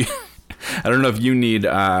know if you need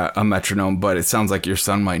a metronome, but it sounds like your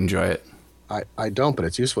son might enjoy it. I don't, but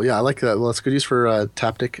it's useful. Yeah, I like that. Well, it's good use for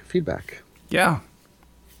taptic feedback. Yeah.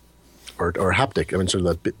 Or haptic. Sort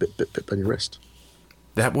of the bit on your wrist.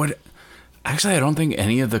 That would actually. I don't think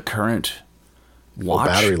any of the current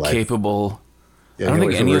watch capable. Yeah, I don't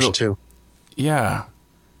think any of the. Too. Yeah,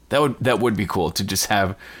 that would be cool to just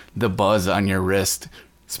have the buzz on your wrist,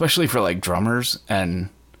 especially for like drummers and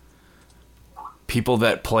people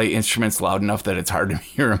that play instruments loud enough that it's hard to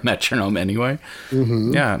hear a metronome anyway.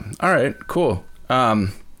 Mm-hmm. Yeah. All right. Cool.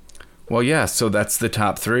 Well, yeah. So that's the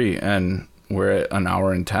top 3, and we're at an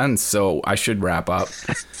hour and 10. So I should wrap up.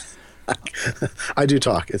 I do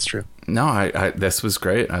talk. It's true. No, I this was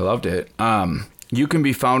great. I loved it. You can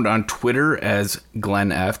be found on Twitter as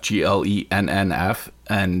Glenn F, GLENNF,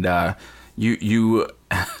 and you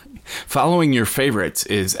following your favorites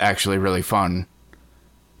is actually really fun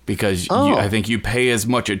because I think you pay as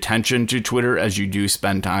much attention to Twitter as you do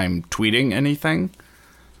spend time tweeting anything.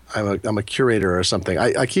 I'm a curator or something.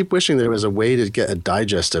 I keep wishing there was a way to get a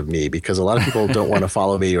digest of me because a lot of people don't want to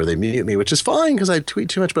follow me or they mute me, which is fine because I tweet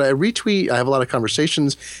too much, but I retweet. I have a lot of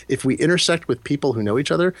conversations. If we intersect with people who know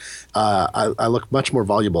each other, I look much more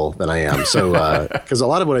valuable than I am. So because a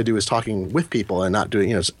lot of what I do is talking with people and not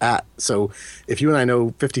doing, So if you and I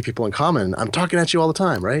know 50 people in common, I'm talking at you all the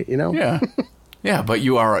time, right? Yeah. Yeah, but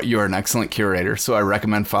you are an excellent curator, so I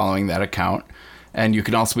recommend following that account. And you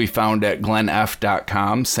can also be found at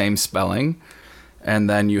glennf.com, same spelling. And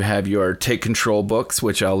then you have your Take Control books,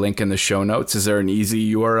 which I'll link in the show notes. Is there an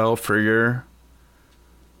easy URL for your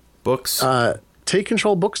books?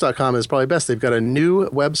 TakeControlBooks.com is probably best. They've got a new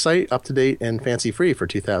website, up to date and fancy free for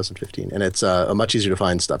 2015, and it's a much easier to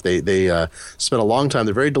find stuff. They spent a long time.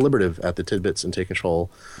 They're very deliberative at the Tidbits and Take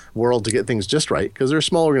Control world to get things just right, because they're a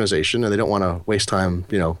small organization and they don't want to waste time,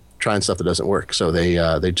 trying stuff that doesn't work. So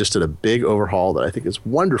they just did a big overhaul that I think is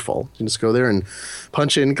wonderful. You can just go there and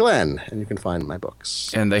punch in Glenn, and you can find my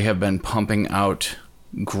books. And they have been pumping out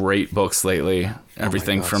great books lately.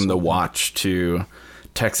 Everything from The Watch to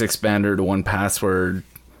Text Expander to 1Password.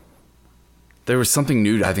 There was something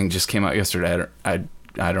new I think just came out yesterday. I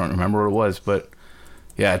don't remember what it was, but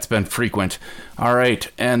yeah, it's been frequent. All right,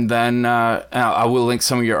 and then I will link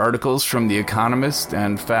some of your articles from The Economist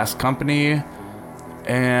and Fast Company,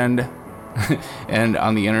 and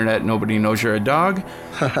on the internet, Nobody Knows You're a Dog.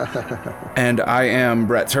 And I am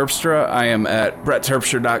Brett Terpstra. I am at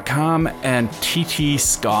brettterpstra.com and TT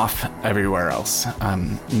Scoff everywhere else.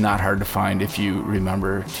 Not hard to find if you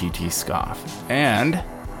remember TT Scoff. And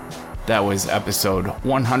that was episode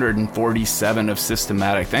 147 of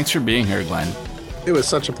Systematic. Thanks for being here, Glenn. It was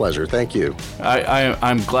such a pleasure. Thank you.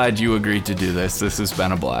 I'm glad you agreed to do this. This has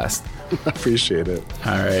been a blast. I appreciate it.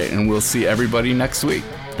 All right, and we'll see everybody next week.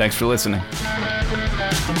 Thanks for listening.